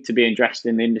that need to be addressed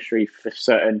in the industry for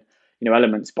certain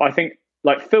elements. But I think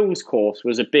like Phil's course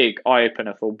was a big eye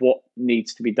opener for what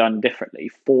needs to be done differently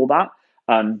for that,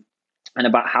 and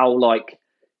about how like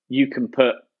you can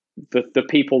put the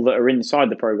people that are inside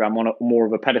the program on more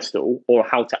of a pedestal, or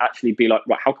how to actually be like,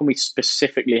 well, how can we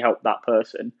specifically help that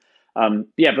person?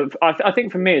 Yeah, but I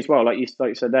think for me as well, like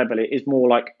you said there, Billy, it is more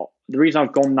like the reason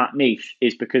I've gone that niche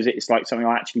is because it's like something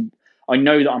I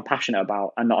know that I'm passionate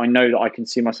about, and that I know that I can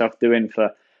see myself doing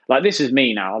for, like, this is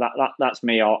me now. That's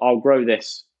me. I'll grow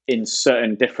this in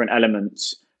certain different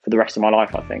elements for the rest of my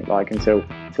life. I think, like until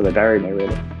they bury me,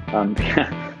 really.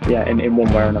 Yeah, in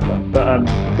one way or another. But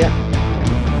yeah.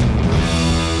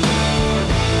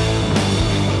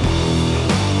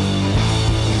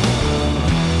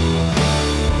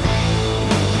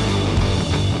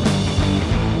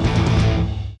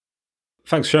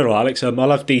 Thanks for sharing, Alex. I'll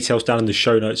have details down in the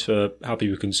show notes for how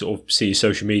people can sort of see your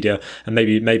social media, and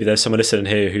maybe there's someone listening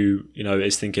here who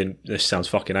is thinking, this sounds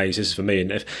fucking ace, this is for me.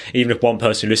 And even if one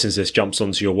person who listens to this jumps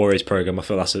onto your Warriors program, I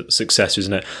feel that's a success,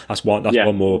 isn't it? That's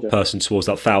one more person towards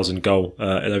that 1,000 goal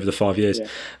over the 5 years.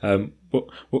 Yeah.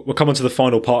 We'll come on to the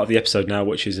final part of the episode now,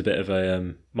 which is a bit of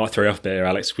a might throw you off a bit here,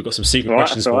 Alex. We've got some secret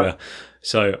questions for you.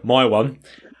 So my one,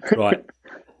 right?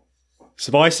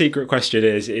 So my secret question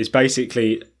is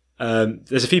basically.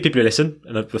 There's a few people who listen,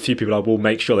 and a few people I will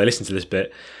make sure they listen to this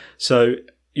bit. So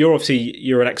you're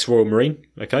an ex-Royal Marine,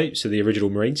 okay? So the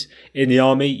original Marines. In the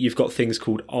Army, you've got things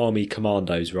called Army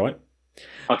Commandos, right?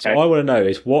 Okay. So I want to know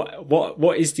is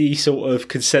what is the sort of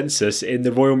consensus in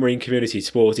the Royal Marine community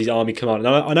towards these Army Commandos?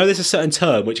 Now, I know there's a certain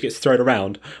term which gets thrown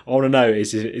around. I want to know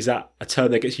is that a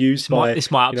term that gets used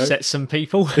This might upset some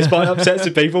people. This might upset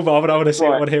some people, but I want to see.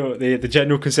 Right. I want to hear what the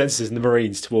general consensus in the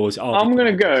Marines towards Army. I'm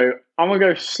going to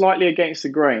go slightly against the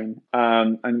grain.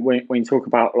 And when you talk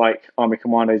about like Army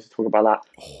Commandos, talk about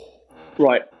that.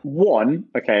 Right. One.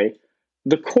 Okay.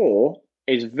 The core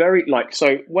is very like,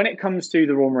 so when it comes to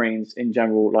the Royal Marines in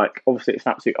general, like obviously it's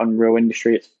an absolute unreal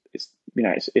industry. It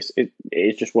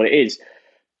is just what it is.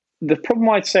 The problem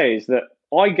I'd say is that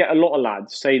I get a lot of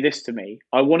lads say this to me: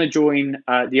 I want to join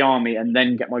the army and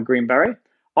then get my green beret.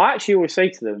 I actually always say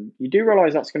to them, you do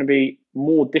realise that's going to be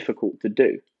more difficult to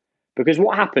do, because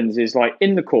what happens is, like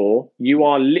in the Corps, you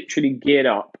are literally geared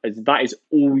up as that is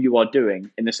all you are doing,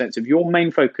 in the sense of your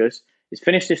main focus is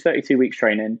finish this 32 weeks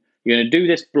training. You're going to do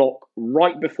this block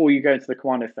right before you go into the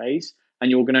commando phase,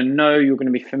 and you're going to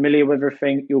be familiar with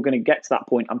everything. You're going to get to that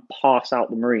point and pass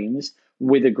out the Marines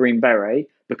with a green beret,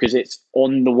 because it's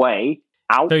on the way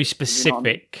out. Very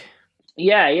specific.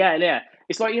 Yeah.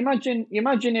 It's like imagine if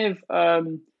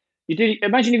you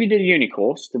did a uni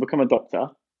course to become a doctor,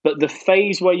 but the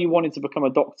phase where you wanted to become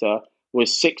a doctor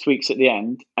was 6 weeks at the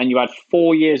end, and you had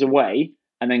 4 years away,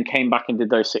 and then came back and did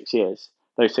those 6 years,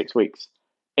 those 6 weeks,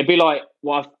 it'd be like,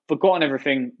 well, I've forgotten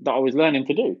everything that I was learning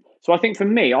to do. So I think for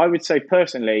me, I would say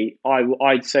personally,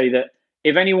 I'd say that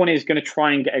if anyone is going to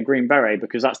try and get a green beret,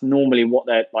 because that's normally what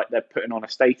they're putting on a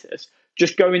status,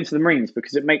 just go into the Marines,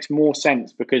 because it makes more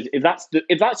sense. Because if that's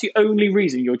the only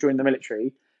reason you're joining the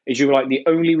military, is you're like, the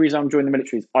only reason I'm joining the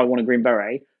military is I want a green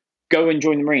beret, go and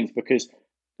join the Marines. Because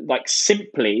like,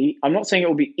 simply, I'm not saying it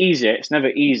will be easier, it's never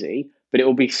easy, but it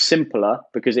will be simpler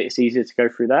because it's easier to go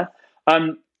through there.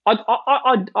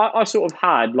 I sort of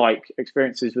had like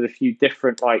experiences with a few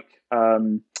different like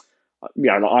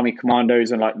army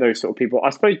commandos and like those sort of people. I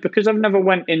suppose because I've never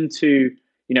went into,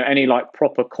 you know, any like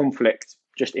proper conflict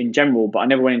just in general, but I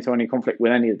never went into any conflict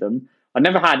with any of them. I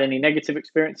never had any negative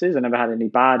experiences. I never had any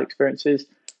bad experiences.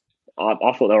 I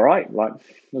thought they were right. Like,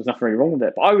 there's nothing really wrong with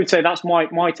it. But I would say that's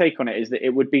my take on it, is that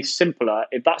it would be simpler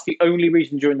if that's the only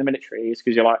reason to join the military is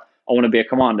because you're like, I want to be a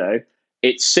commando.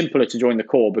 It's simpler to join the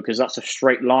Corps because that's a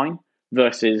straight line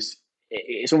versus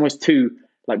it's almost too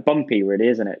like bumpy, really,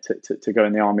 isn't it? To go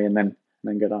in the army and then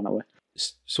go down that way.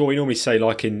 So what we normally say,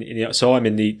 like so I'm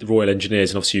in the Royal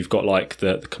Engineers, and obviously you've got like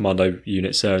the commando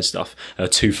units there and stuff.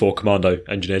 2-4 commando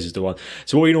engineers is the one.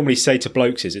 So what we normally say to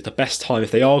blokes is, it's the best time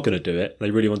if they are going to do it,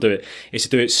 they really want to do it, is to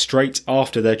do it straight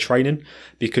after their training.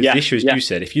 Because the issue is, you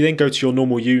said, if you then go to your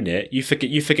normal unit, you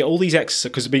forget all these exercises.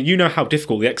 Because I mean, you know how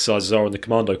difficult the exercises are on the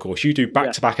commando course. You do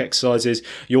back-to-back exercises.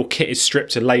 Your kit is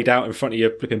stripped and laid out in front of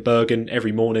your flipping Bergen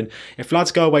every morning. If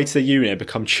lads go away to the unit and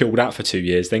become chilled out for 2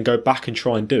 years, then go back and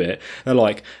try and do it, they're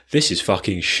like, this is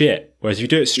fucking shit. Whereas if you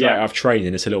do it straight out of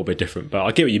training, it's a little bit different. But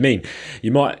I get what you mean.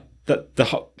 You might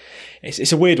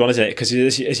it's a weird one, isn't it? Because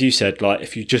as you said, like,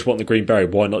 if you just want the green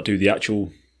beret, why not do the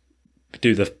actual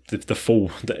the full?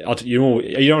 You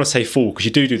don't want to say full, because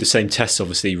you do the same tests,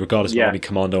 obviously, regardless of Army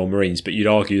Commando or Marines. But you'd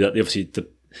argue that obviously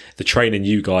the training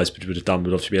you guys would have done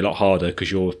would obviously be a lot harder,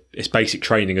 because it's basic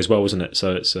training as well, isn't it?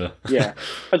 So it's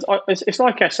it's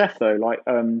like SF though. Like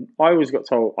I always got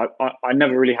told I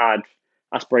never really had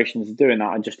aspirations of doing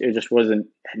that. It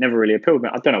never really appealed to me.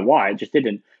 I don't know why, it just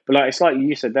didn't. But like, it's like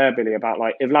you said there, Billy, about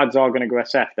like, if lads are going to go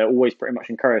SF, they're always pretty much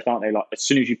encouraged, aren't they? Like, as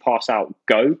soon as you pass out,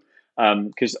 go.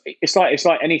 Because it's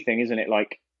like anything, isn't it?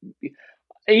 Like,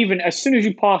 even as soon as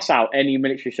you pass out any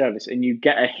military service and you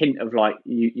get a hint of like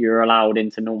you're allowed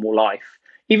into normal life,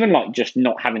 even like just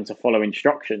not having to follow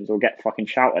instructions or get fucking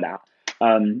shouted at,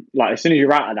 like as soon as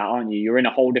you're out of that, aren't you? You're in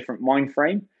a whole different mind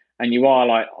frame, and you are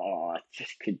like, oh, I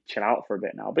just could chill out for a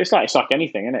bit now. But it's like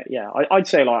anything, isn't it? Yeah, I'd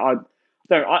say like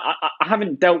I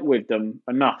haven't dealt with them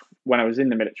enough when I was in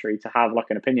the military to have like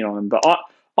an opinion on them, but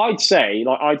I'd say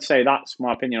that's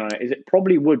my opinion on it. Is it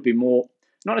probably would be more,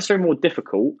 not necessarily more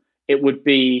difficult. It would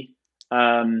be,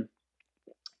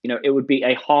 it would be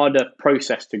a harder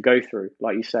process to go through,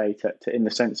 like you say, to in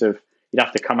the sense of you'd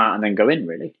have to come out and then go in,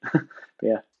 really. But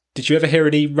yeah. Did you ever hear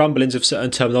any rumblings of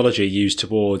certain terminology used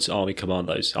towards Army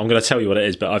Commandos? I'm going to tell you what it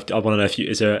is, but I want to know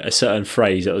is there a certain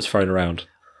phrase that was thrown around?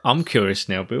 I'm curious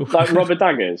now, Bill. Like rubber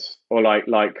daggers, or like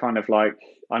kind of like,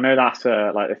 I know that's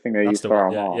like the thing they use for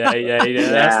our arm. Yeah.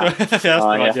 That's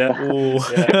the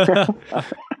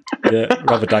one. Yeah,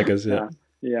 rubber daggers. Yeah.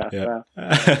 Yeah.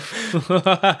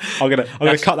 I'm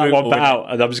gonna cut that one bit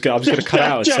out, and I'm just gonna cut it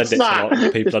out and send it to like the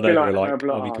people I know who are like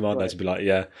Army Commandos and be like,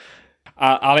 yeah.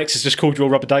 Alex has just called you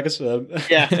all rubber daggers.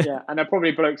 Yeah, and they're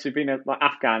probably blokes who've been like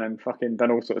Afghan and fucking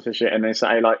done all sorts of shit, and they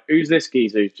say like, "Who's this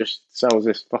geezer who just sells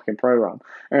this fucking program?"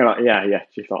 And you're like, "Yeah."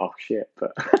 Just like, "Oh shit,"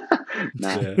 but no.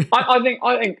 Yeah. I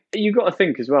think you got to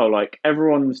think as well. Like,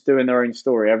 everyone's doing their own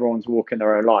story, everyone's walking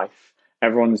their own life,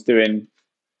 everyone's doing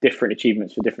different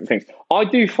achievements for different things. I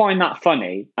do find that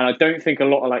funny, and I don't think a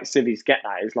lot of like civvies get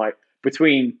that. Is like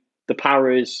between the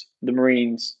Paras, the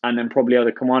Marines, and then probably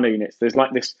other commando units. There's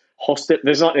like this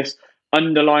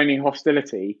underlining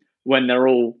hostility when they're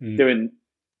all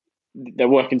they're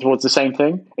working towards the same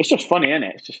thing. It's just funny, isn't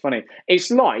it? It's just funny.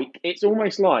 It's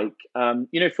almost like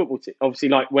football obviously,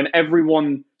 like when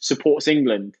everyone supports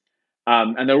England,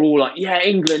 and they're all like, yeah,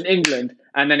 England,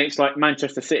 and then it's like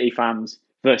Manchester City fans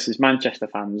versus Manchester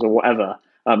fans or whatever,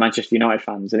 Manchester United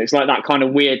fans, and it's like that kind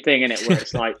of weird thing, isn't it, where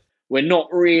it's like we're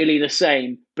not really the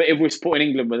same, but if we're supporting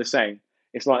England, we're the same.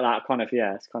 It's like that kind of,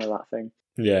 it's kind of that thing.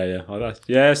 Yeah.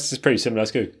 It's pretty similar.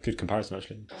 That's good comparison,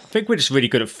 actually. I think we're just really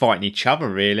good at fighting each other,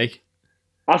 really.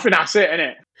 I think that's it,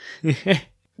 isn't it?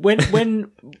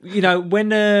 when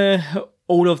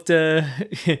all of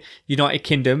the United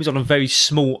Kingdom is on a very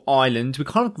small island, we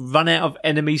kind of run out of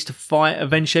enemies to fight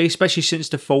eventually, especially since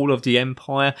the fall of the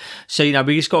Empire. So,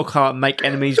 we just got to kind of make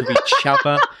enemies with each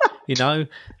other,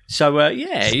 So, I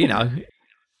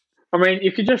mean,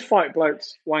 you could just fight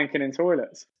blokes wanking in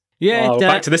toilets. Yeah,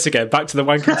 back to this again. Back to the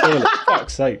wanking toilet.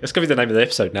 Fuck's sake. That's going to be the name of the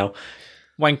episode now.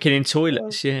 wanking in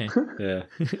toilets, yeah. Yeah.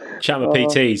 Chatting with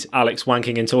PTs, Alex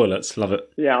wanking in toilets. Love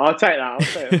it. Yeah, I'll take that.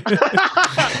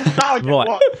 That'll get Right.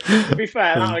 what? To be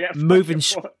fair, that'll get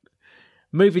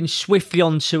Moving swiftly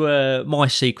on to my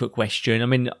secret question. I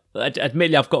mean,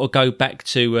 admittedly, I've got to go back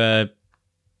to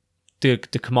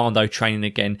the commando training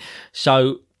again.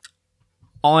 So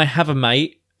I have a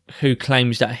mate who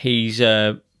claims that he's,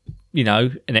 an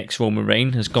ex-Royal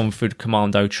Marine, has gone through the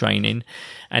commando training,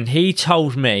 and he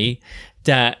told me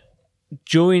that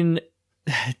during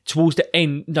the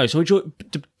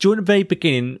very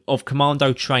beginning of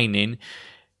commando training,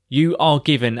 you are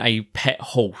given a pet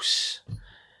horse.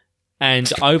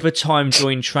 And over time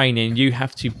during training, you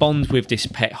have to bond with this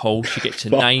pet horse. You get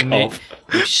to name it,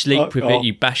 you sleep with it,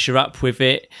 you bash her up with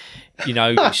it, you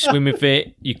swim with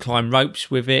it, you climb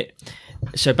ropes with it.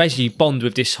 So basically, you bond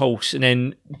with this horse. And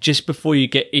then just before you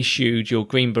get issued your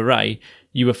Green Beret,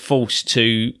 you are forced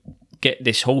to get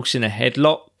this horse in a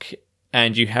headlock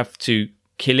and you have to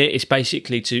kill it. It's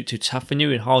basically to toughen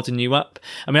you and harden you up.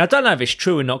 I mean, I don't know if it's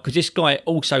true or not, because this guy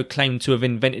also claimed to have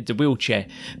invented the wheelchair.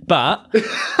 But,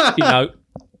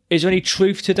 is there any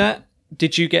truth to that?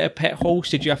 Did you get a pet horse?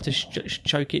 Did you have to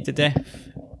choke it to death?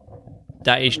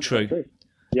 That is true.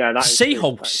 Yeah, that is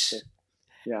Seahorse.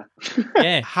 Yeah.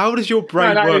 Yeah. How does your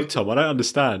brain work, Tom? I don't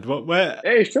understand. Where?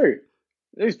 It is true.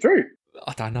 It is true.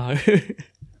 I don't know.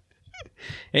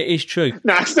 It is true.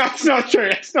 No, it's not true.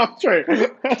 It's not true.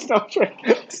 That's not true.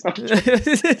 It's not true.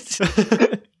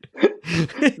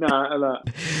 No.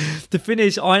 The thing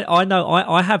is, I know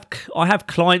I have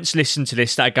clients listen to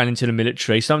this that are going into the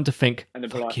military. Something to think,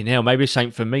 fucking hell, maybe this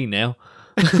ain't for me now.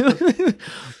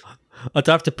 I'd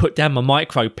have to put down my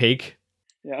micro pig.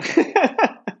 Yeah.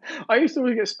 I used to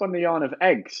always get spun the yarn of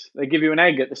eggs. They give you an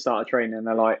egg at the start of training and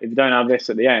they're like, if you don't have this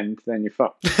at the end, then you're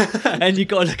fucked. And you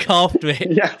got to look after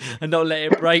it and not let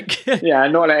it break. Yeah,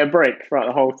 and not let it break throughout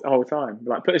the whole time.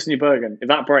 Like, put this in your Bergen. If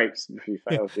that breaks, if you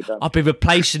fail, you're done. I'll be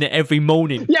replacing it every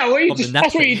morning. Yeah, well,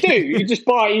 that's what you do. You just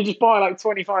buy like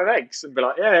 25 eggs and be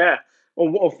like, yeah.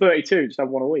 Or 32, just have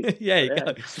one a week. Yeah, you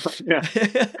go. Yeah.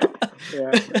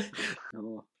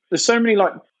 There's so many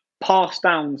like passed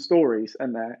down stories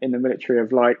in the military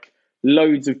of like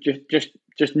loads of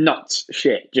just nuts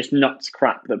shit, just nuts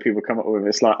crap that people come up with.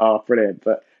 It's like, oh, brilliant.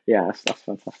 But yeah, that's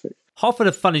fantastic. Half of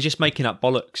the fun is just making up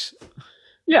bollocks.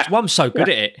 Yeah. That's why I'm so good at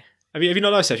it. Have you not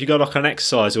noticed that if you go like an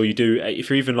exercise or you do, if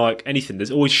you're even like anything,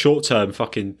 there's always short term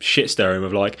fucking shit stirring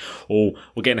of like, oh,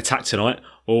 we're getting attacked tonight.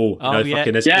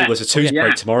 Fucking there's a tooth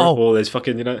break tomorrow. Or there's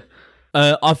fucking,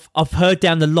 I've heard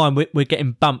down the line we're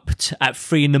getting bumped at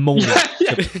 3 a.m.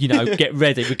 to, get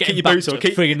ready. We're getting bumped at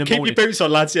 3 a.m. Keep your boots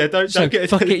on, lads. Yeah, don't get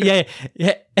fuck it.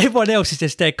 Yeah. Everyone else is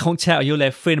just there conked out. You're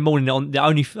there 3 a.m. on the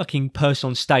only fucking person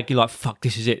on stag. You're like, fuck,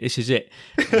 this is it.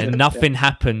 And nothing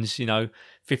happens.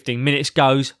 15 minutes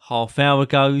goes, half hour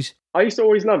goes. I used to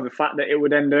always love the fact that it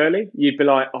would end early. You'd be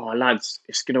like, "Oh, lads,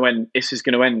 this is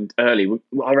going to end early.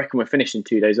 I reckon we're finishing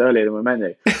 2 days earlier than we're meant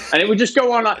to." And it would just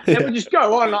go on like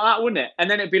that, wouldn't it?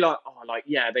 And then it'd be like, "Oh, like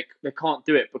they can't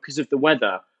do it because of the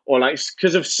weather, or like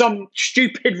because of some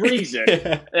stupid reason."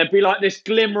 There'd be like this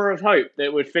glimmer of hope that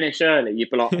it would finish early. You'd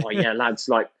be like, "Oh yeah, lads,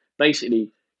 like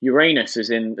basically Uranus is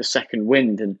in the second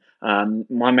wind." And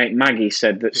my mate Maggie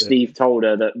said that Steve told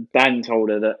her that Ben told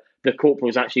her that the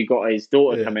corporal's actually got his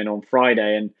daughter come in on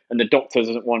Friday, and the doctor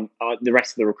doesn't want the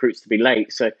rest of the recruits to be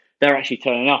late, so they're actually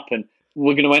turning up, and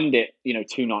we're going to end it,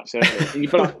 2 nights early. And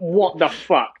you'd be like, what the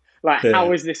fuck? Like,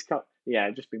 how is this cut? Yeah,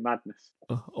 it'd just be madness.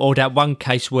 Or that one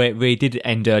case where it really did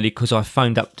end early because I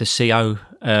phoned up the CO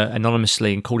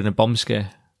anonymously and called in a bomb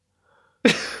scare.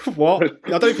 What?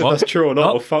 I don't think that's true or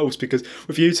not, or false, because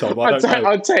with you, Tom, I don't know.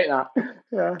 I'd take that.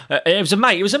 Yeah. It was a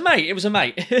mate.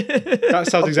 That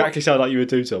sounds exactly like you would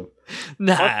do, Tom.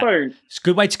 Nah, it's a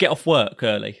good way to get off work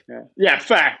early. Yeah,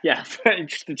 fair. Yeah,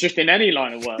 just in any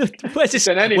line of work. Where's this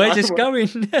going?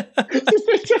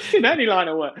 Just in any line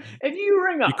of work. If you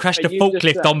ring up, you crashed a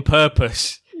forklift on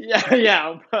purpose.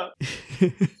 Yeah.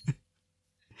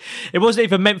 It wasn't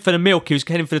even meant for the milk. He was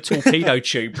heading for the torpedo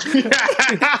tube.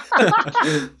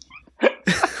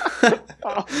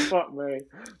 Oh, fuck me.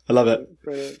 I love it.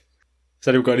 Brilliant. Has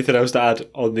anyone got anything else to add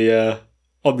on the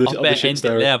ship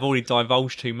story? I've already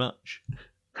divulged too much.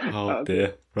 Oh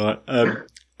dear. Right. Alex,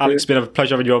 it's been a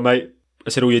pleasure having you on, mate.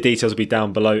 I said all your details will be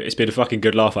down below. It's been a fucking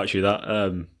good laugh, actually.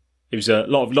 That it was a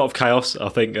lot of chaos. I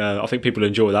think people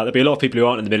enjoy that. There'll be a lot of people who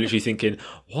aren't in the military thinking,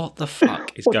 "What the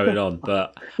fuck is going on?"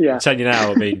 But I'm telling you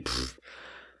now, I mean,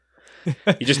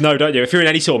 You just know, don't you? If you're in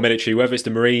any sort of military, whether it's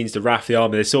the Marines, the RAF, the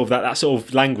Army, there's sort of that sort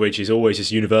of language is always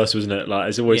just universal, isn't it? Like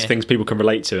there's always things people can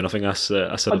relate to, and I think that's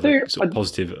sort of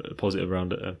positive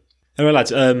around it. Anyway,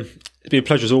 lads, it's been a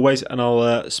pleasure as always, and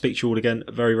I'll speak to you all again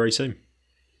very, very soon.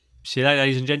 See you later,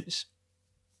 ladies and gents.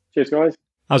 Cheers, guys.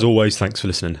 As always, thanks for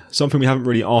listening. Something we haven't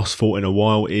really asked for in a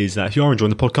while is that if you are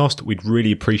enjoying the podcast, we'd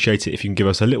really appreciate it if you can give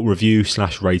us a little review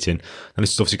 / rating. And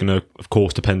this is obviously going to, of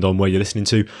course, depend on where you're listening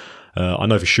to. I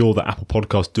know for sure that Apple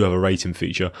Podcasts do have a rating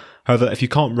feature. However, if you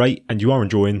can't rate and you are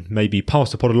enjoying, maybe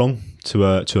pass the pod along to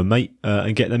a mate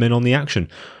and get them in on the action.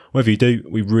 Whatever you do,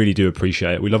 we really do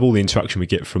appreciate it. We love all the interaction we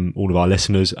get from all of our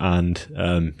listeners, and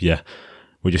we're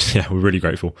really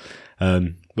grateful.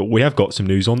 But we have got some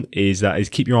news on is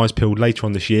keep your eyes peeled later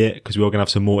on this year, because we are going to have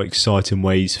some more exciting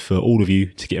ways for all of you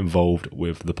to get involved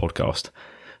with the podcast.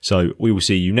 So we will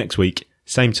see you next week,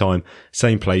 same time,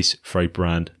 same place for a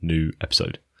brand new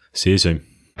episode. See you soon.